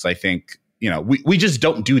 So I think, we just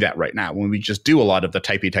don't do that right now. When we just do a lot of the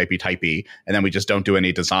typey, and then we just don't do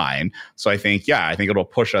any design. So I think it'll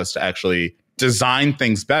push us to actually design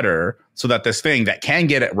things better so that this thing that can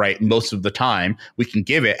get it right most of the time, we can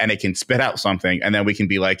give it and it can spit out something. And then we can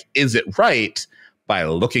be like, is it right, by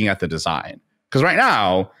looking at the design? Because right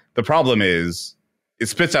now, the problem is it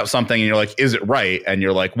spits out something and you're like, is it right? And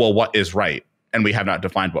you're like, well, what is right? And we have not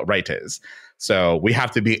defined what right is. So we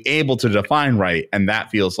have to be able to define right. And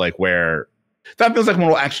that feels like when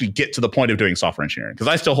we'll actually get to the point of doing software engineering. Because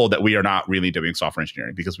I still hold that we are not really doing software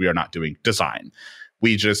engineering because we are not doing design.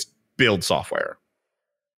 We just build software.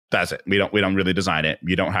 That's it. We don't really design it.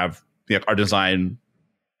 You don't have our design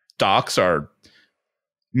docs are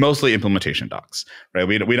mostly implementation docs, right?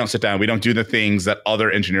 We don't sit down. We don't do the things that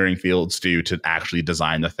other engineering fields do to actually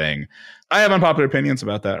design the thing. I have unpopular opinions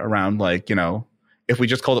about that around if we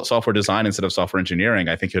just called it software design instead of software engineering,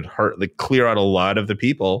 I think it would clear out a lot of the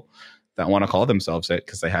people that want to call themselves it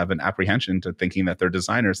because they have an apprehension to thinking that they're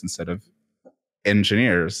designers instead of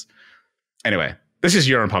engineers. Anyway, this is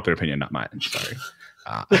your unpopular opinion, not mine. Sorry.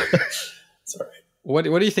 Sorry. What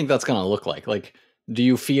do you think that's going to look like? Like, do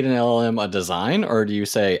you feed an LLM a design, or do you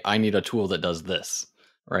say, I need a tool that does this,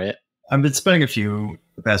 right? I've been spending the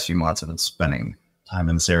past few months, I've been spending time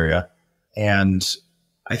in this area. And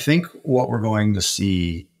I think what we're going to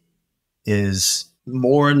see is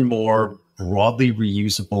more and more broadly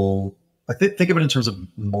reusable. Think of it in terms of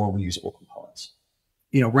more reusable components.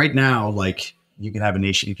 Right now, you can have an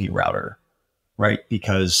HTTP router, right?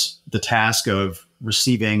 Because the task of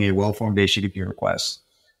receiving a well-formed HTTP request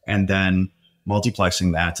and then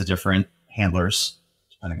multiplexing that to different handlers,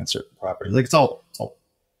 depending on certain properties, it's all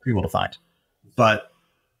pretty well defined. But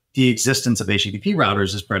the existence of HTTP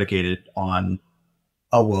routers is predicated on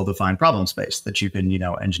a well-defined problem space that you can,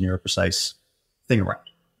 engineer a precise thing around.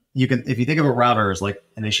 If you think of a router as like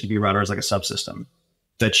an HTTP router as like a subsystem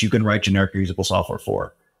that you can write generic reusable software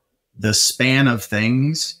for, the span of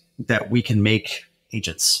things that we can make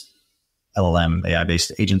agents, LLM,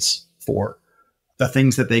 AI-based agents for, the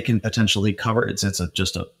things that they can potentially cover, it's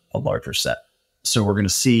just a larger set. So we're going to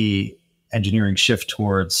see engineering shift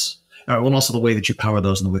towards, and also the way that you power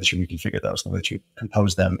those and the way that you reconfigure those and the way that you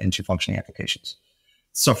compose them into functioning applications.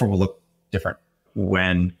 Software will look different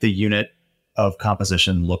when the unit of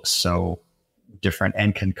composition looks so different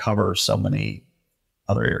and can cover so many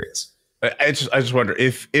other areas. I just wonder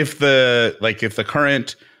if the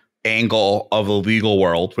current angle of the legal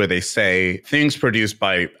world where they say things produced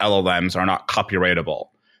by LLMs are not copyrightable,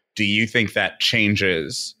 do you think that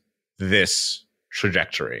changes this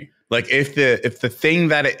trajectory? Like if the thing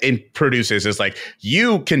that it produces is like,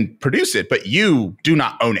 you can produce it, but you do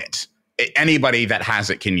not own it. Anybody that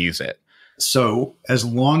has it can use it. So as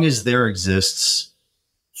long as there exists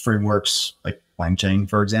frameworks like LangChain,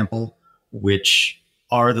 for example, which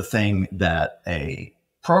are the thing that a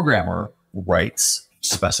programmer writes,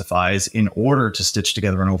 specifies in order to stitch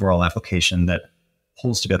together an overall application that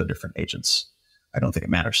pulls together different agents, I don't think it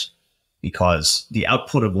matters, because the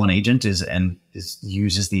output of one agent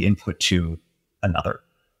uses the input to another.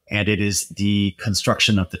 And it is the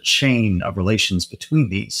construction of the chain of relations between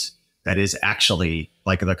these that is actually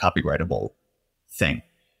like the copyrightable thing.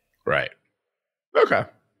 Right. Okay.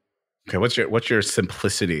 What's your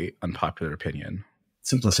simplicity unpopular opinion?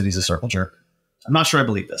 Simplicity is a circle jerk. I'm not sure I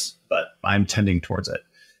believe this, but I'm tending towards it.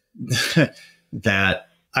 That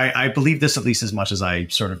I believe this at least as much as I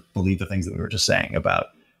sort of believe the things that we were just saying about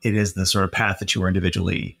it is the sort of path that you are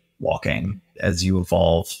individually walking as you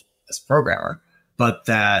evolve as a programmer, but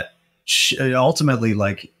that ultimately,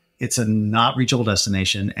 like, it's a not reachable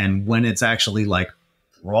destination. And when it's actually like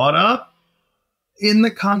brought up in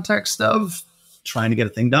the context of trying to get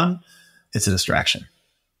a thing done, it's a distraction.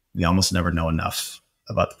 We almost never know enough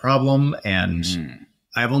about the problem. And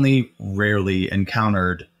I've only rarely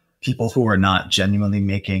encountered people who are not genuinely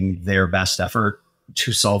making their best effort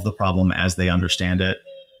to solve the problem as they understand it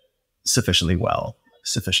sufficiently well,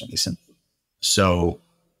 sufficiently simple. So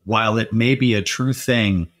while it may be a true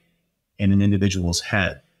thing in an individual's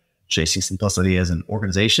head, chasing simplicity as an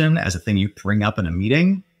organization, as a thing you bring up in a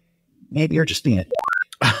meeting, maybe you're just being it.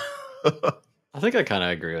 I think I kind of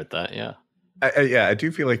agree with that. Yeah. I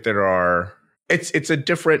do feel like there are. It's a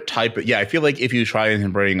different type of. Yeah, I feel like if you try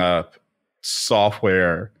and bring up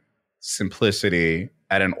software simplicity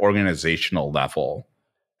at an organizational level,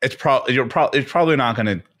 it's probably not going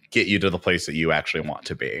to get you to the place that you actually want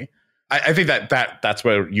to be. I think that's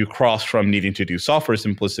where you cross from needing to do software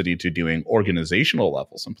simplicity to doing organizational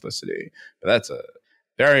level simplicity. But that's a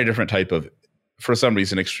very different type of, for some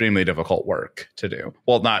reason, extremely difficult work to do.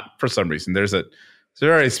 Well, not for some reason. There's a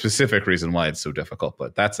very specific reason why it's so difficult,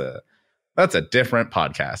 but that's a different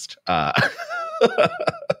podcast. But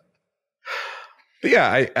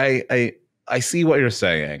yeah, I see what you're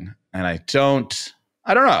saying, and I don't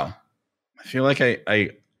know. I feel like I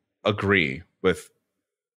agree with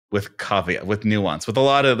caveat, with nuance, with a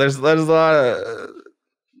lot of there's a lot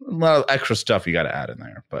of extra stuff you got to add in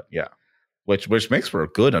there. But yeah, which makes for a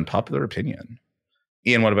good unpopular opinion.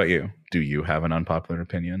 Ian, what about you? Do you have an unpopular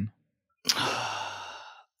opinion?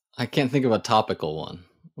 I can't think of a topical one,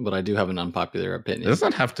 but I do have an unpopular opinion. It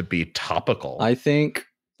doesn't have to be topical. I think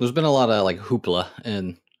there's been a lot of like hoopla,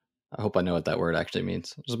 and I hope I know what that word actually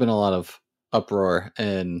means. There's been a lot of uproar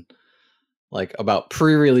and like about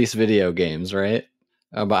pre-release video games, right?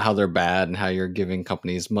 About how they're bad and how you're giving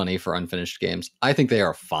companies money for unfinished games. I think they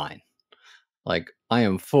are fine. Like, I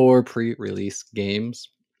am for pre-release games.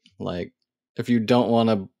 Like, if you don't want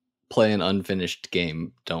to play an unfinished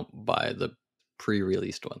game, don't buy the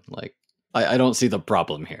pre-released one. Like, I don't see the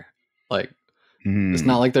problem here. Like, it's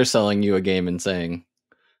not like they're selling you a game and saying,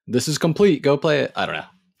 this is complete, go play it. I don't know.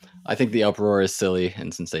 I think the uproar is silly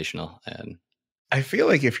and sensational. And I feel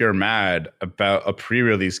like if you're mad about a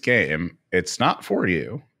pre-release game, it's not for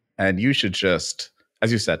you. And you should just,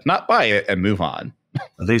 as you said, not buy it and move on.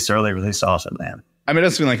 Release early, release often, man. I mean, it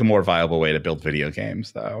does seem like a more viable way to build video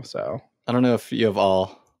games, though. So I don't know if you have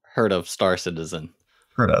all heard of Star Citizen.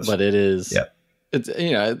 Heard of. But it is... Yep. It's,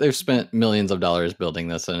 you know, they've spent millions of dollars building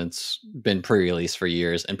this, and it's been pre-released for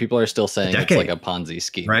years, and people are still saying it's like a Ponzi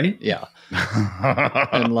scheme, right? Yeah,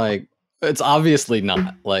 and like it's obviously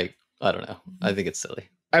not. Like, I don't know. I think it's silly.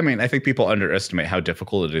 I mean, I think people underestimate how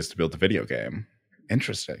difficult it is to build a video game.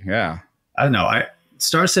 Interesting, yeah. I don't know.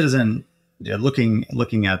 Star Citizen, looking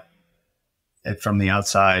at it from the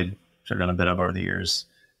outside, I've done a bit of over the years.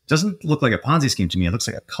 Doesn't look like a Ponzi scheme to me. It looks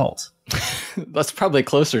like a cult. That's probably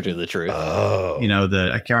closer to the truth. Oh, you know,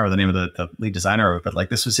 I can't remember the name of the lead designer of it, but like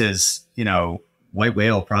this was his, you know, white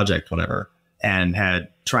whale project, whatever, and had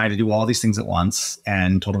tried to do all these things at once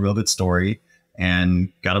and told a real good story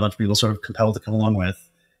and got a bunch of people sort of compelled to come along with.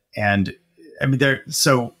 And I mean,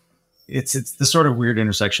 so it's the sort of weird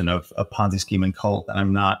intersection of a Ponzi scheme and cult.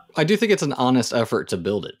 And I do think it's an honest effort to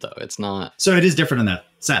build it, though. It's not. So it is different in that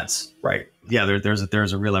sense, right? Yeah,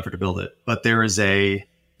 there's a real effort to build it, but there is a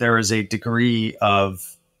degree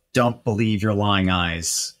of don't believe your lying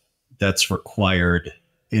eyes that's required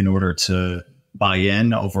in order to buy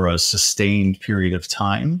in over a sustained period of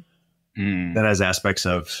time. That has aspects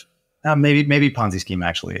of maybe Ponzi scheme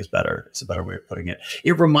actually is better. It's a better way of putting it.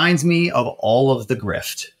 It reminds me of all of the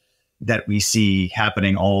grift that we see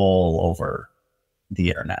happening all over the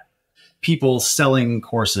internet. People selling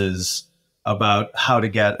courses about how to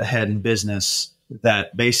get ahead in business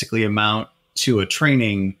that basically amount to a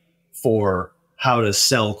training for how to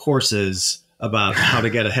sell courses about how to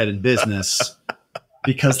get ahead in business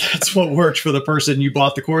because that's what worked for the person you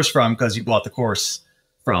bought the course from because you bought the course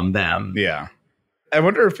from them. Yeah. I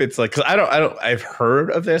wonder if it's like, cause I've heard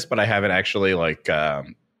of this, but I haven't actually like,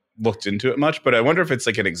 looked into it much, but I wonder if it's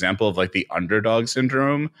like an example of like the underdog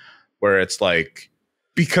syndrome where it's like,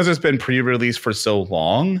 because it's been pre-released for so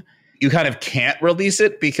long, you kind of can't release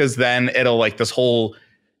it because then it'll like this whole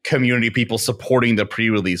community of people supporting the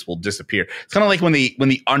pre-release will disappear. It's kind of like when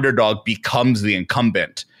the underdog becomes the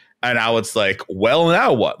incumbent And now it's like, well,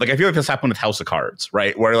 now what? Like, I feel like this happened with House of Cards,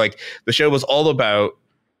 right? Where like the show was all about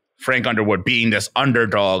Frank Underwood being this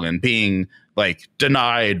underdog and being like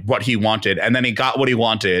denied what he wanted. And then he got what he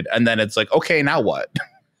wanted. And then it's like, okay, now what?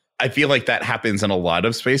 I feel like that happens in a lot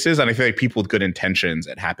of spaces. And I feel like people with good intentions,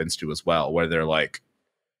 it happens to as well, where they're like,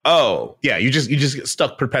 oh, yeah, you just get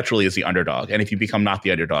stuck perpetually as the underdog. And if you become not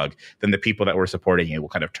the underdog, then the people that were supporting you will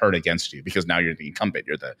kind of turn against you because now you're the incumbent.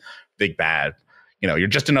 You're the big bad. You know, you're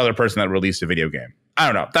just another person that released a video game. I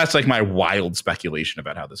don't know. That's like my wild speculation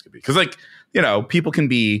about how this could be. Because like, you know, people can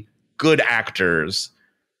be good actors,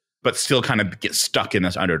 but still kind of get stuck in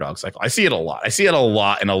this underdog cycle. I see it a lot. I see it a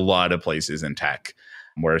lot in a lot of places in tech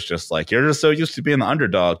where it's just like, you're just so used to being the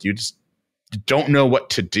underdog. You just don't know what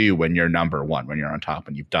to do when you're number one, when you're on top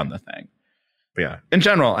and you've done the thing. But yeah, in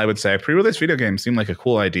general, I would say pre-release video games seem like a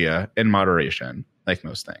cool idea in moderation, like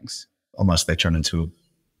most things. Unless they turn into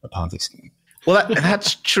a Ponzi scheme. Well,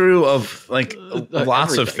 that's true of like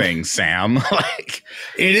lots of things, Sam. Like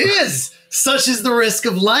it is. Such is the risk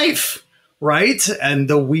of life, right? And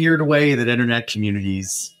the weird way that internet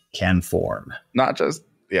communities can form. Not just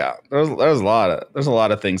there's a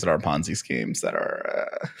lot of things that are Ponzi schemes that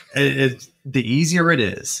are. The easier it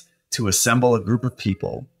is to assemble a group of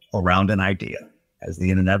people around an idea, as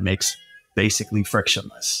the internet makes basically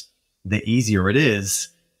frictionless, the easier it is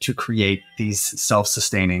to create these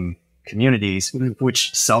self-sustaining communities,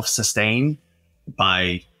 which self-sustain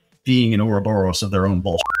by being an Ouroboros of their own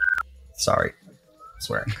bullshit. Sorry,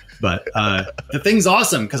 swearing. But the thing's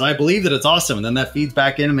awesome because I believe that it's awesome. And then that feeds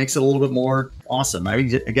back in and makes it a little bit more awesome. I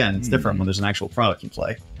mean, again, it's different when there's an actual product in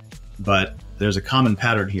play. But there's a common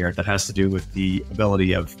pattern here that has to do with the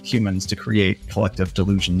ability of humans to create collective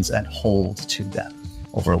delusions and hold to them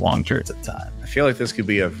over long periods of time. I feel like this could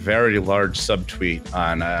be a very large subtweet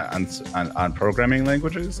on programming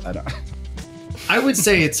languages. I don't. I would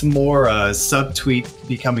say it's more a subtweet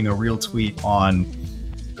becoming a real tweet on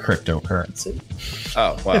cryptocurrency.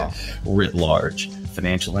 Oh, wow. Writ large,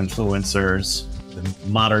 financial influencers, the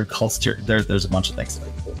modern culture. There's a bunch of things that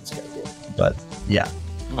I can put together. But yeah.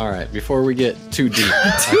 All right, before we get too deep,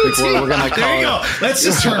 I think we're going to call there you go. Let's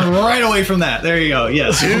just turn right away from that. There you go.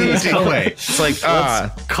 Yes, please go away. It's like,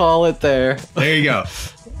 let's call it there. There you go.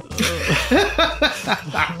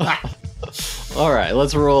 All right,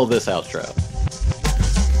 let's roll this outro.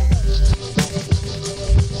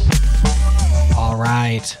 All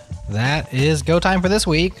right, that is go time for this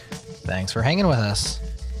week. Thanks for hanging with us.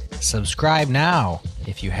 Subscribe now.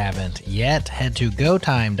 If you haven't yet, head to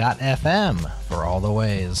gotime.fm for all the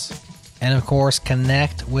ways. And of course,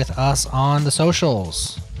 connect with us on the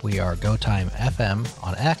socials. We are GoTimeFM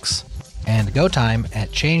on X and GoTime at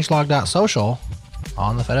changelog.social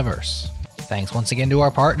on the Fediverse. Thanks once again to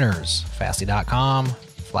our partners, Fastly.com,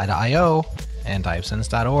 Fly.io, and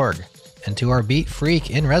Typesense.org. And to our beat freak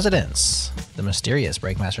in residence, the mysterious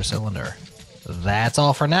Breakmaster Cylinder. That's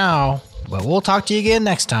all for now, but we'll talk to you again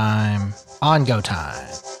next time on Go Time.